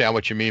can understand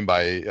what you mean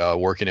by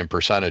working in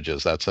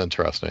percentages. That's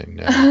interesting.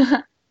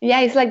 Yeah.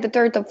 Yeah, it's like the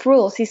third of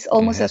rules. It's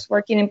almost as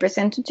working in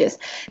percentages.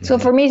 So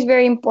for me, it's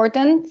very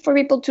important for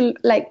people to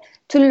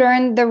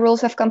learn the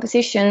rules of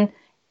composition,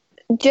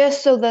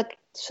 just so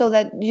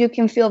that you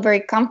can feel very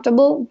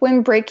comfortable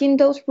when breaking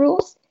those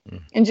rules,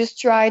 and just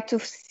try to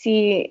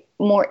see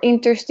more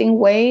interesting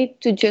way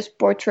to just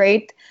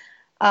portray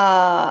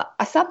a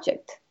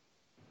subject.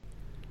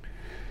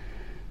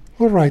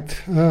 All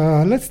right,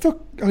 let's talk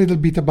a little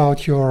bit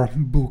about your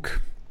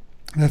book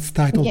that's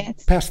titled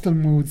Pastel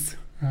Moods.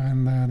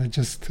 And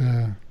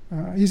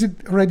is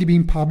it already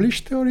being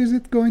published, or is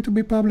it going to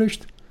be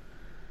published?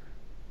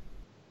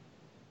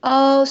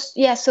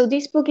 Yeah, so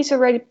this book is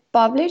already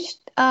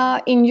published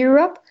in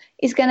Europe.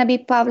 It's going to be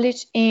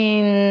published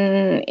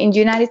in the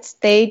United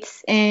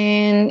States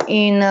and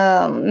in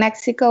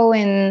Mexico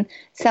and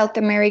South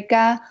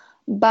America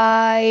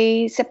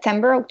by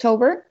September,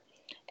 October.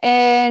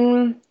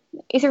 And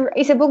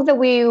it's a book that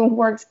we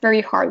worked very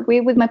hard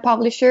with my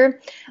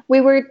publisher. We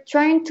were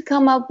trying to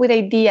come up with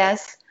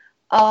ideas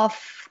of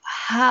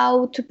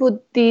how to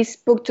put this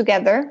book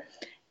together.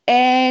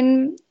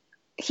 And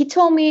he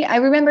told me, I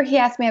remember he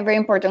asked me a very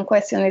important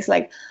question. It's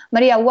like,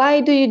 Maria, why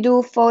do you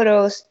do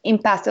photos in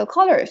pastel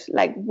colors?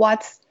 Like,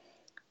 what's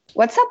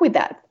up with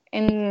that?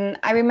 And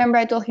I remember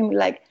I told him,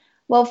 like,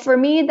 well, for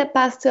me, the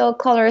pastel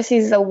colors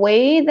is a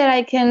way that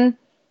I can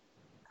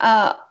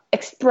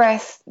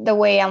express the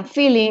way I'm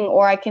feeling,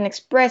 or I can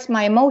express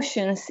my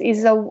emotions.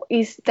 Is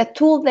the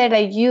tool that I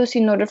use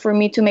in order for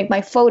me to make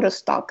my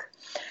photos talk.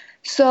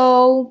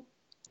 So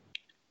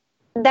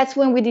that's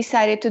when we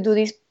decided to do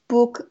this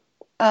book,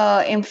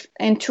 and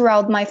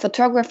throughout my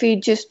photography,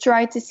 just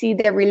try to see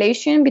the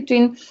relation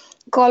between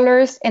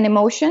colors and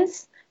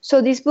emotions.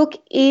 So this book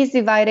is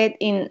divided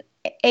in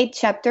 8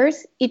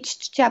 chapters.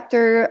 Each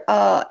chapter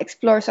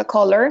explores a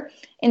color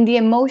and the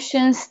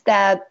emotions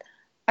that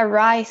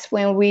arise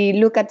when we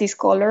look at this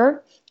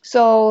color.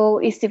 So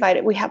it's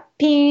divided. We have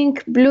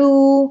pink,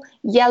 blue,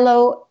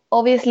 yellow,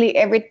 obviously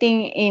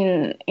everything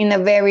in a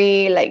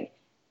very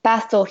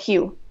pastel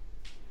hue.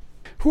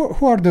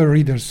 Who are the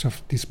readers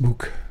of this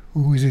book?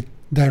 Who is it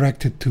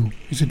directed to?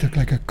 Is it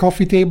like a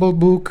coffee table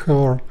book,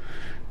 or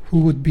who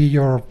would be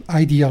your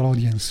ideal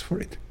audience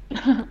for it?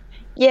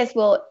 Yes,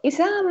 well, it's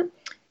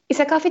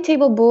a coffee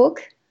table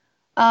book.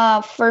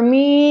 For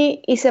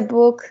me, it's a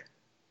book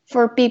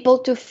for people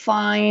to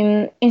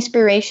find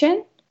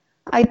inspiration.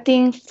 I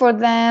think for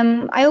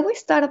them, I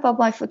always thought about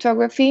my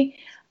photography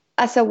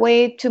as a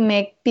way to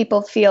make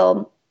people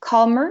feel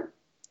calmer,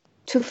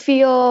 to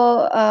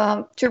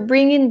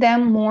bring in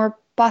them more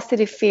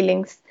positive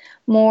feelings,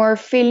 more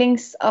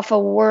feelings of a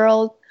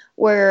world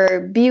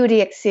where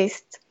beauty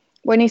exists,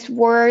 when it's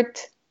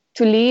worth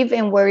to live,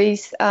 and where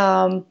it's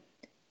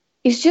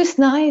just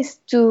nice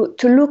to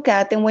look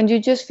at, and when you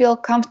just feel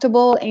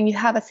comfortable and you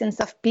have a sense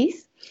of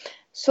peace.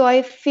 So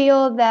I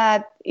feel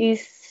that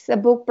is a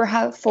book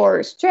perhaps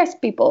for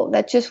stressed people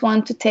that just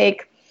want to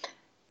take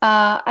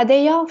a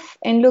day off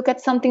and look at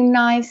something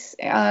nice,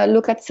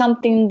 look at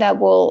something that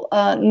will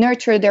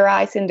nurture their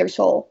eyes and their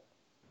soul.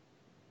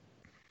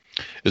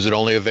 Is it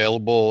only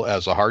available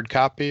as a hard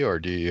copy, or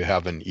do you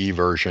have an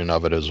e-version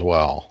of it as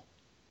well?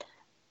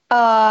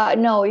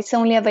 No, it's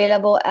only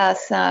available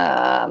as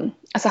a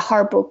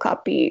hard book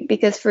copy,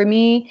 because for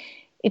me,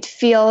 it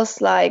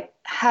feels like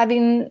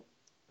having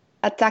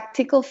a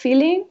tactical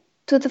feeling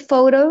to the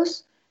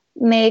photos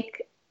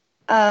make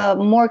a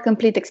more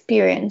complete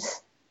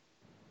experience.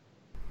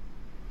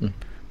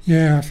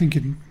 Yeah, I think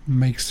it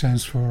makes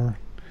sense for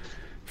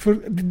a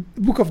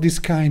book of this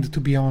kind to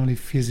be only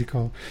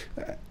physical,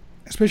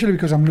 especially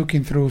because I'm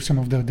looking through some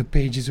of the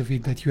pages of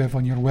it that you have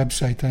on your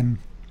website, and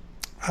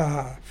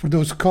for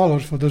those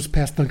colors, for those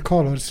pastel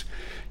colors,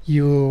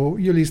 you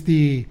list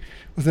the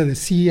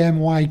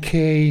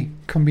CMYK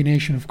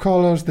combination of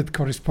colors that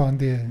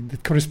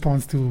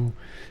corresponds to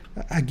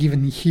a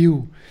given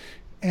hue,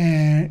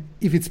 and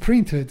if it's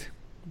printed,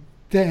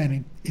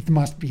 then it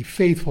must be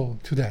faithful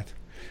to that.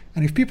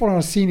 And if people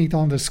are seeing it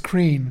on the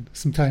screen,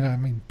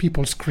 sometimes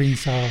people's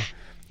screens are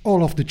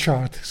all off the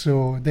chart,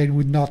 so they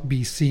would not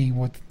be seeing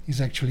what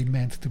is actually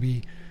meant to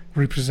be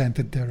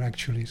represented there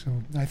actually.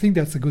 So I think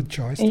that's a good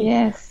choice.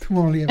 Yes. To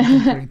only have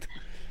it print.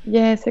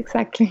 Yes,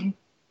 exactly.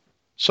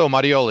 So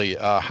Marioli,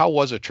 how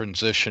was it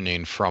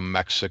transitioning from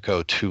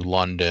Mexico to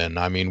London?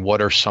 I mean,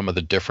 what are some of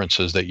the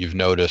differences that you've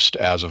noticed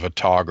as a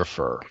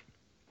photographer?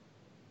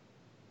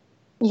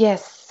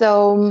 Yes,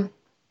 so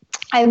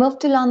I moved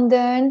to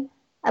London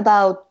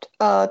about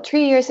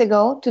 3 years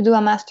ago to do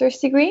a master's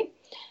degree.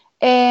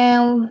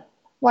 And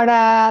what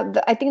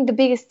I think the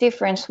biggest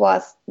difference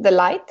was the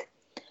light.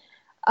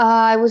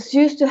 I was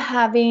used to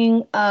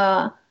having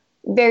a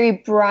very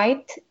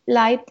bright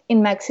light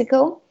in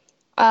Mexico.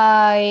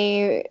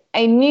 I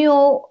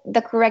knew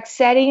the correct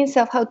settings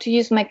of how to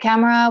use my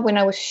camera when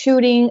I was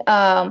shooting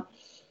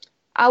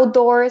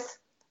outdoors.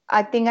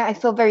 I think I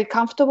felt very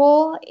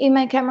comfortable in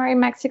my camera in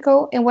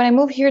Mexico. And when I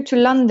moved here to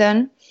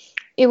London,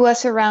 it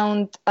was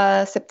around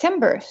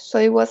September. So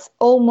it was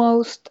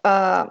almost,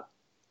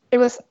 it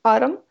was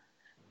autumn.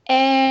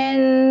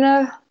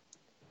 and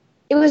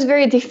it was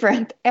very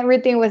different.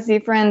 Everything was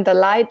different. The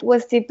light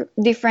was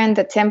different.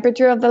 The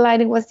temperature of the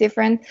lighting was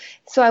different.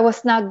 So I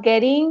was not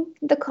getting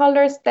the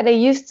colors that I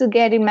used to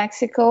get in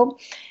Mexico.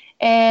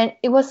 And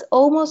it was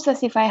almost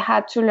as if I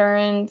had to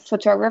learn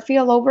photography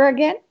all over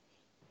again.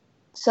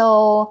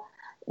 So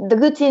the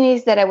good thing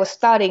is that I was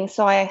studying,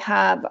 so I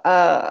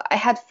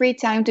had free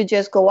time to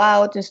just go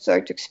out and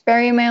start to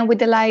experiment with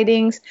the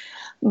lightings.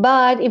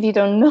 But if you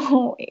don't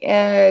know,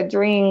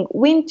 during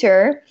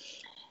winter,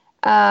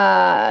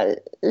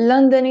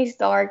 London is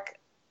dark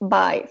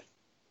by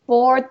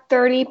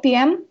 4:30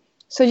 p.m.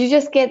 So you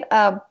just get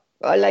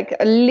like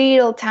a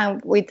little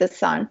time with the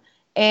sun,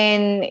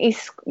 and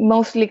it's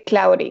mostly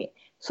cloudy.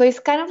 So it's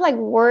kind of like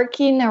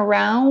working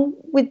around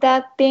with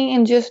that thing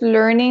and just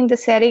learning the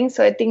settings.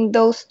 So I think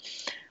those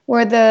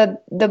were the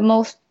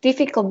most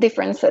difficult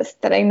differences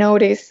that I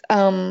noticed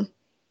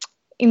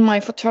in my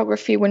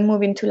photography when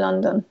moving to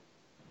London.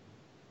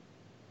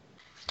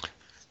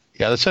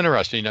 Yeah, that's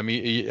interesting. I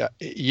mean,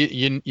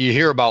 you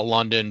hear about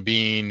London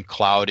being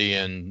cloudy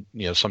and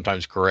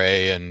sometimes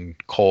gray and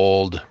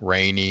cold,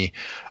 rainy,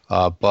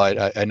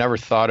 but I never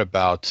thought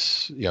about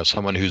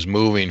someone who's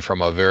moving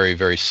from a very,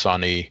 very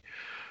sunny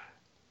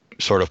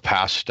sort of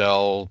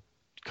pastel.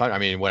 I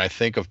mean, when I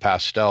think of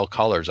pastel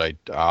colors, I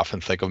often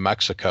think of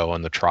Mexico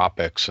and the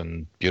tropics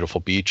and beautiful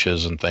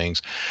beaches and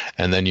things.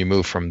 And then you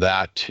move from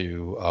that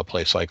to a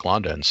place like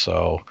London.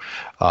 So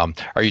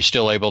are you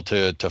still able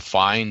to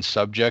find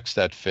subjects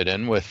that fit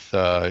in with,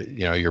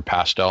 your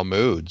pastel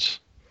moods?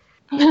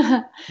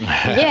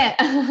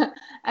 Yeah.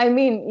 I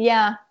mean,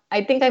 yeah,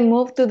 I think I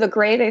moved to the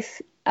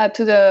grayest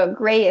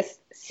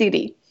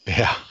city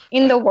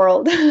in the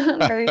world.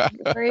 Very,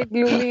 very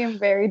gloomy and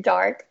very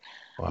dark.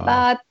 Wow.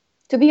 But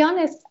to be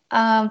honest,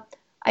 I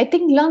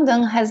think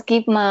London has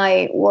given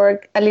my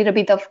work a little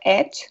bit of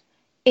edge.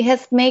 It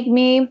has made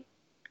me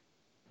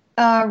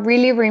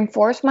really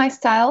reinforce my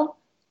style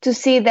to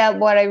see that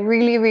what I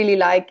really, really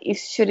like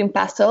is shooting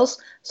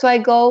pastels. So I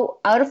go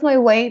out of my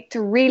way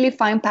to really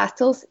find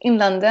pastels in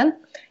London.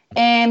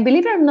 And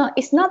believe it or not,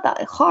 it's not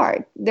that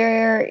hard.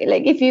 They're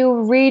like, if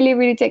you really,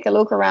 really take a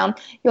look around,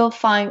 you'll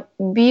find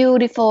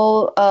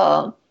beautiful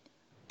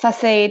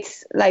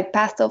facades, like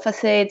pastel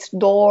facades,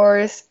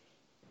 doors.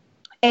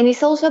 And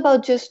it's also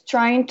about just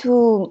trying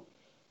to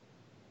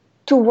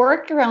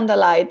work around the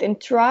light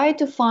and try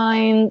to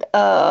find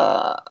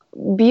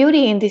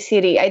beauty in the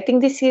city. I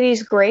think the city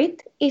is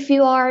great if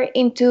you are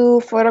into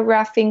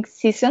photographing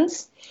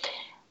seasons.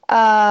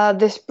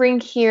 The spring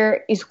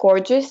here is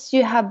gorgeous.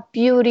 You have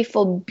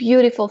beautiful,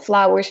 beautiful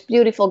flowers,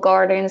 beautiful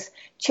gardens,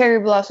 cherry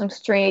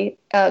blossoms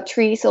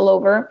trees all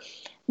over.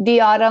 The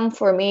autumn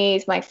for me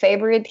is my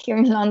favorite here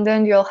in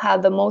London. You'll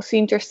have the most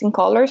interesting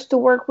colors to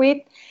work with.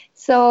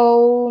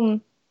 So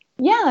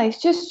yeah,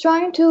 it's just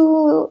trying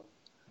to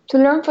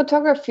learn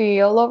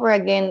photography all over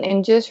again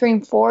and just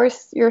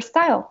reinforce your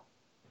style.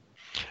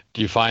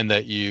 Do you find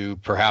that you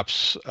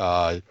perhaps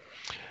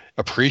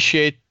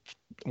appreciate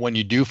when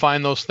you do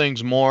find those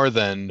things more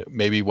than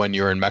maybe when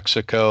you're in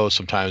Mexico?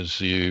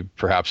 Sometimes you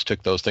perhaps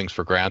took those things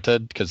for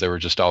granted because they were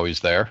just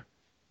always there?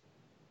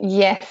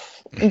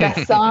 Yes, the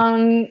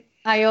sun.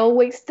 I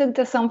always took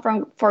the sun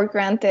for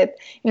granted.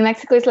 In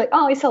Mexico, it's like,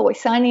 oh, it's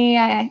always sunny.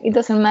 It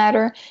doesn't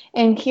matter.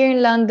 And here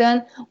in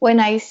London,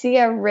 when I see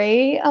a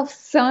ray of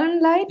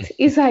sunlight,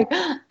 it's like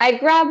I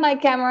grab my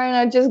camera and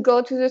I just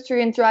go to the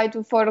street and try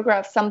to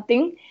photograph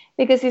something,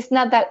 because it's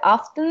not that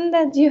often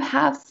that you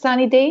have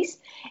sunny days.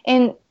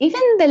 And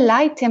even the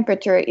light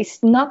temperature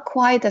is not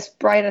quite as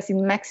bright as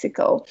in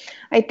Mexico.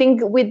 I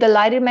think with the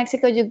light in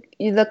Mexico,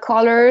 the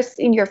colors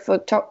in your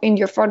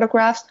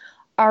photographs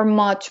are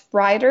much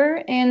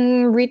brighter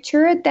and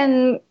richer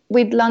than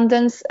with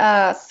London's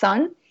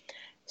sun.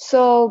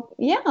 So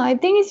yeah, I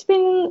think it's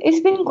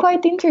been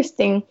quite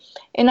interesting,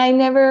 and I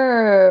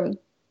never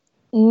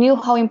knew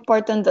how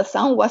important the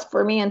sun was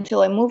for me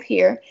until I moved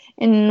here.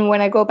 And when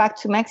I go back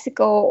to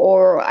Mexico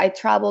or I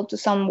travel to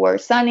somewhere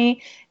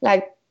sunny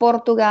like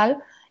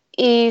Portugal,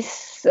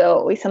 it's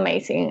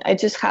amazing. I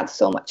just have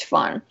so much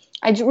fun.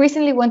 I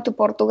recently went to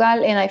Portugal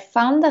and I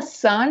found the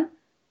sun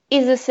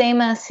is the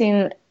same as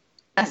in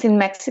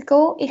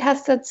Mexico. It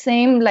has that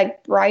same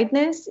like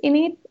brightness in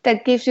it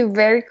that gives you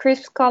very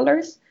crisp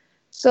colors.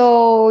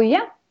 So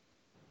yeah,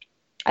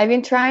 I've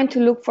been trying to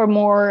look for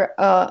more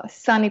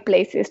sunny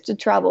places to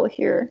travel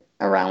here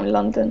around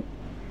London.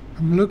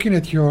 I'm looking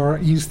at your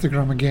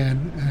Instagram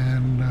again,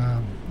 and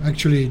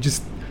actually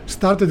just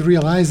started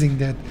realizing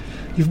that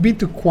you've been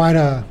to quite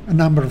a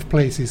number of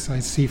places. I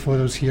see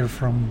photos here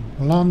from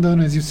London,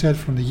 as you said,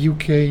 from the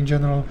UK in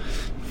general,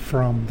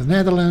 from the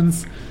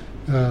Netherlands,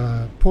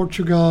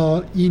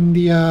 Portugal,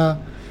 India,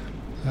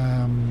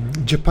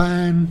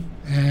 Japan,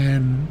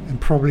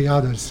 and probably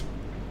others.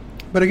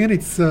 But again,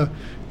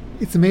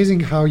 it's amazing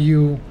how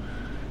you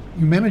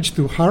manage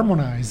to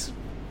harmonize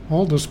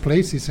all those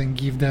places and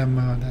give them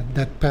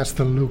that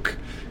pastel look,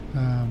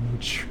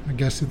 which I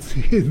guess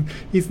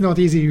it's not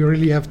easy. You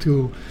really have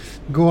to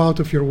go out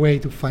of your way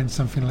to find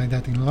something like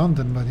that in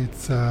London, but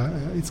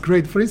it's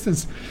great. For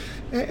instance,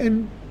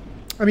 and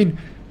I mean,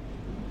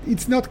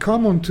 it's not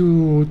common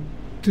to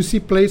see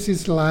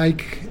places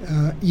like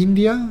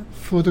India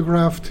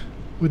photographed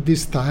with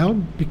this style,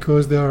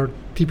 because there are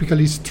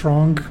typically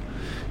strong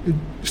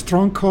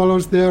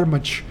colors there,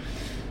 much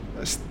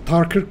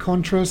starker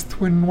contrast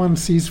when one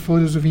sees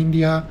photos of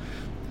India.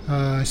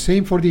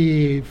 Same for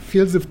the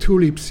fields of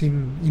tulips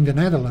in the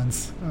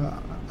Netherlands.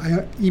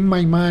 In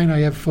my mind, I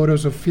have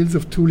photos of fields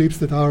of tulips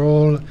that are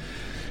all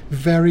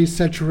very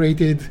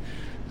saturated,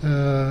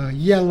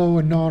 yellow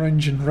and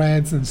orange and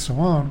reds and so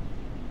on.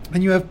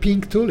 And you have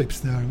pink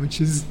tulips there,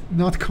 which is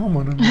not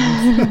common.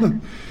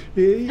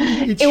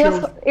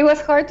 It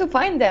was hard to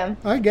find them.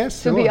 I guess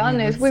so. To be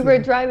honest, we were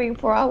driving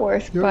for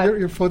hours.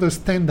 Your photos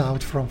stand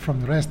out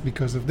from the rest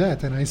because of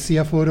that. And I see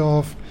a photo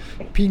of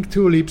pink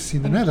tulips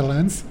in the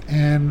Netherlands,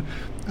 and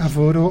a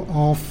photo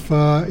of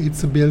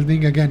it's a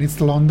building, again,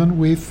 it's London,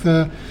 with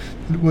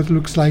what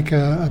looks like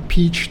a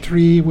peach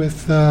tree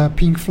with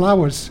pink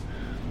flowers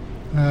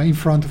in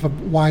front of a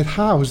white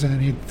house.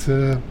 And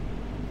it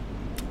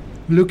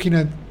looking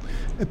at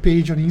a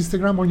page on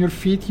Instagram, on your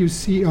feed you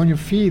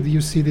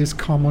see this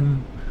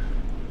common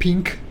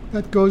pink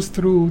that goes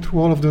through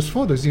all of those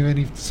photos, even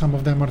if some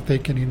of them are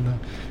taken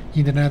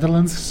in the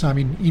Netherlands, some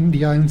in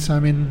India, and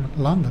some in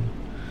London.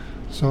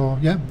 So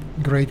yeah,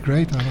 great.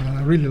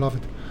 I really love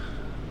it.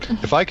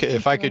 If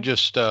I could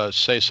just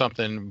say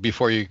something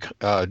before you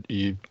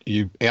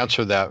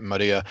answer that,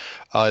 Maria.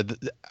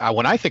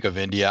 When I think of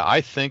India,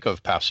 I think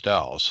of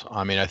pastels.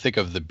 I mean, I think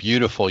of the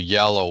beautiful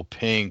yellow,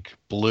 pink,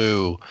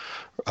 blue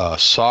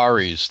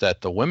saris that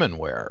the women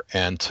wear,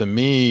 and to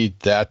me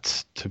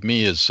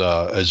is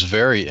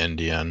very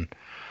Indian.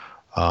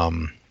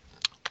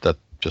 That's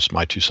just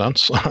my 2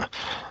 cents.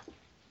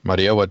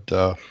 Maria, what?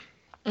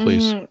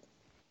 Please.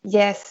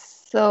 Yes.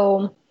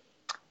 So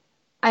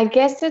I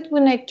guess that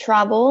when I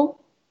travel,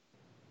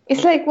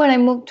 it's like when I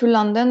moved to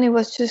London, it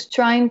was just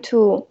trying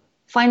to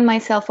find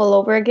myself all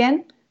over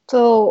again.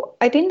 So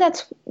I think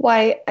that's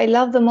why I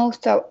love the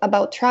most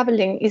about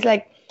traveling. It's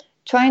like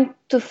trying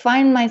to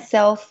find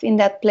myself in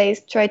that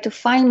place, try to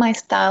find my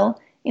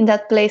style in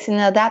that place, and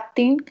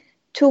adapting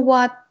to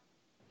what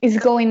is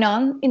going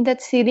on in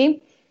that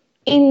city.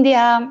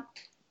 India,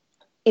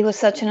 it was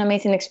such an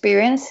amazing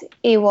experience.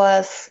 It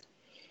was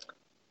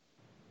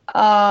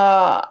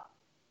a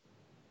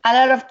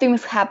lot of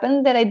things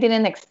happened that I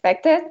didn't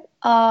expect it.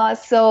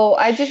 So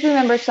I just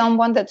remember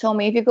someone that told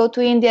me, if you go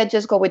to India,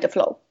 just go with the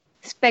flow.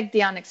 Expect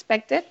the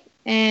unexpected.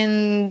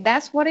 And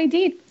that's what I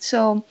did.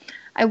 So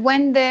I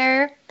went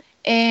there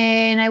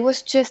and I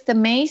was just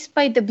amazed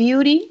by the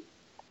beauty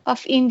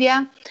of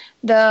India,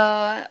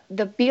 the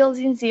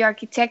buildings, the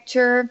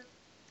architecture,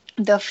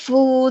 the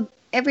food,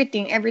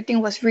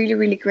 everything was really,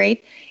 really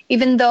great.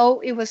 Even though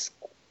it was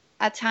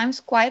at times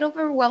quite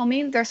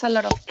overwhelming. There's a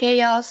lot of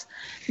chaos,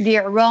 the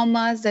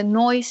aromas, the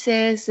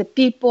noises, the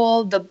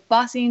people, the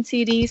buzzing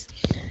cities.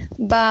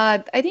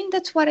 But I think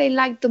that's what I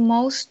like the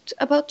most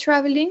about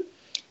traveling,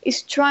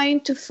 is trying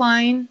to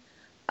find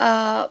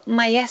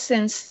my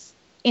essence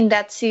in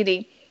that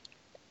city.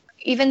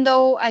 Even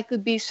though I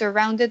could be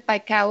surrounded by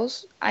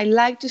chaos, I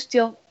like to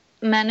still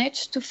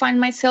manage to find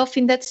myself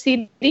in that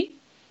city.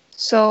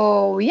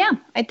 So yeah,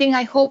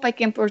 I hope I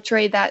can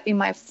portray that in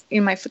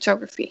my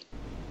photography.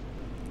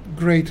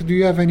 Great. Do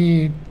you have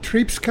any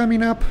trips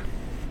coming up?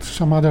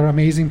 Some other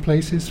amazing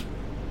places?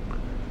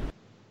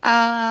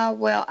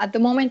 Well, at the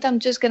moment, I'm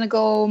just going to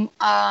go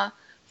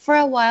for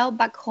a while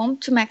back home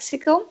to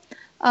Mexico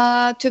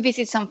to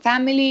visit some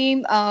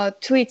family,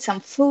 to eat some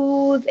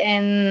food,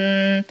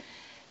 and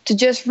to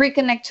just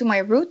reconnect to my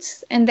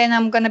roots. And then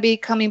I'm going to be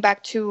coming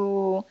back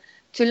to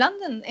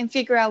London and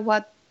figure out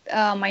what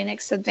my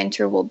next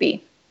adventure will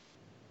be.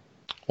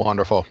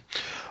 Wonderful.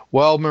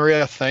 Well,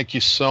 Maria, thank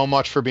you so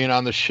much for being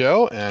on the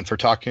show and for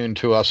talking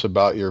to us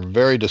about your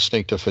very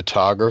distinctive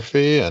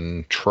photography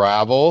and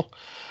travel.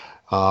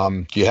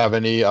 Do you have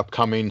any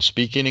upcoming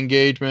speaking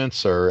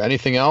engagements or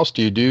anything else?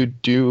 Do you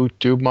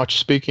do much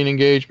speaking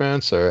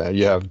engagements, or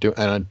you have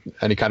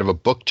any kind of a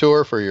book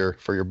tour for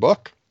your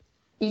book?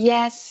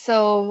 Yes.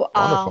 So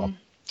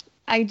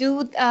I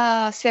do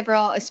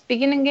several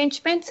speaking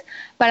engagements,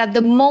 but at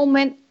the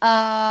moment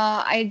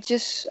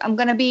I'm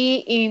gonna be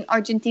in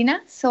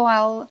Argentina,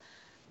 so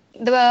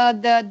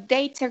the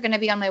dates are going to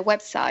be on my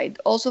website.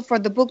 Also for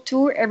the book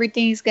tour,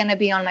 everything is going to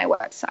be on my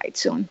website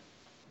soon.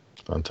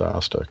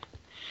 Fantastic.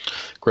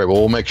 Great. Well,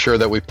 we'll make sure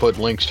that we put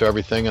links to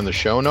everything in the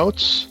show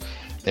notes,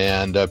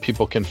 and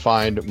people can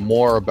find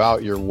more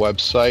about your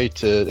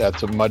website at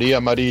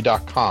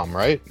mariamari.com,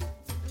 right?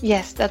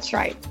 Yes, that's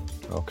right.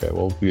 Okay.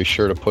 We'll be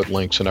sure to put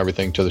links and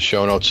everything to the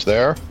show notes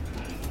there.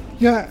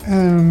 Yeah.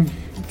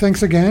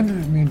 Thanks again.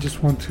 I mean,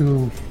 just want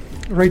to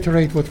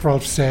reiterate what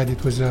Rolf said.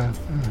 It was a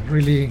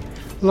really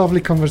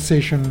lovely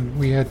conversation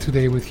we had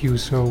today with you.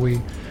 So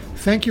we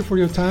thank you for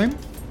your time.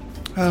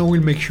 We'll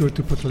make sure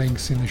to put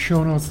links in the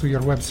show notes to your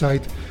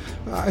website,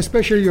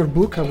 especially your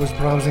book. I was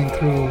browsing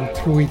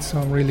through it, so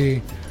I'm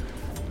really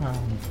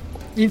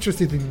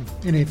interested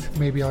in it.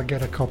 Maybe I'll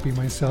get a copy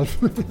myself.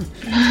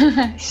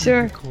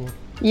 Sure. Cool.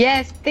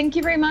 Yes, thank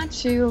you very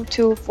much, you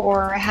too,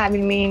 for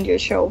having me in your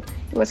show.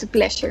 It was a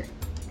pleasure.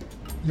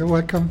 You're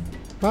welcome.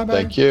 Bye-bye.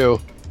 Thank you.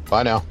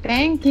 Bye now.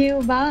 Thank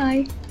you.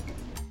 Bye.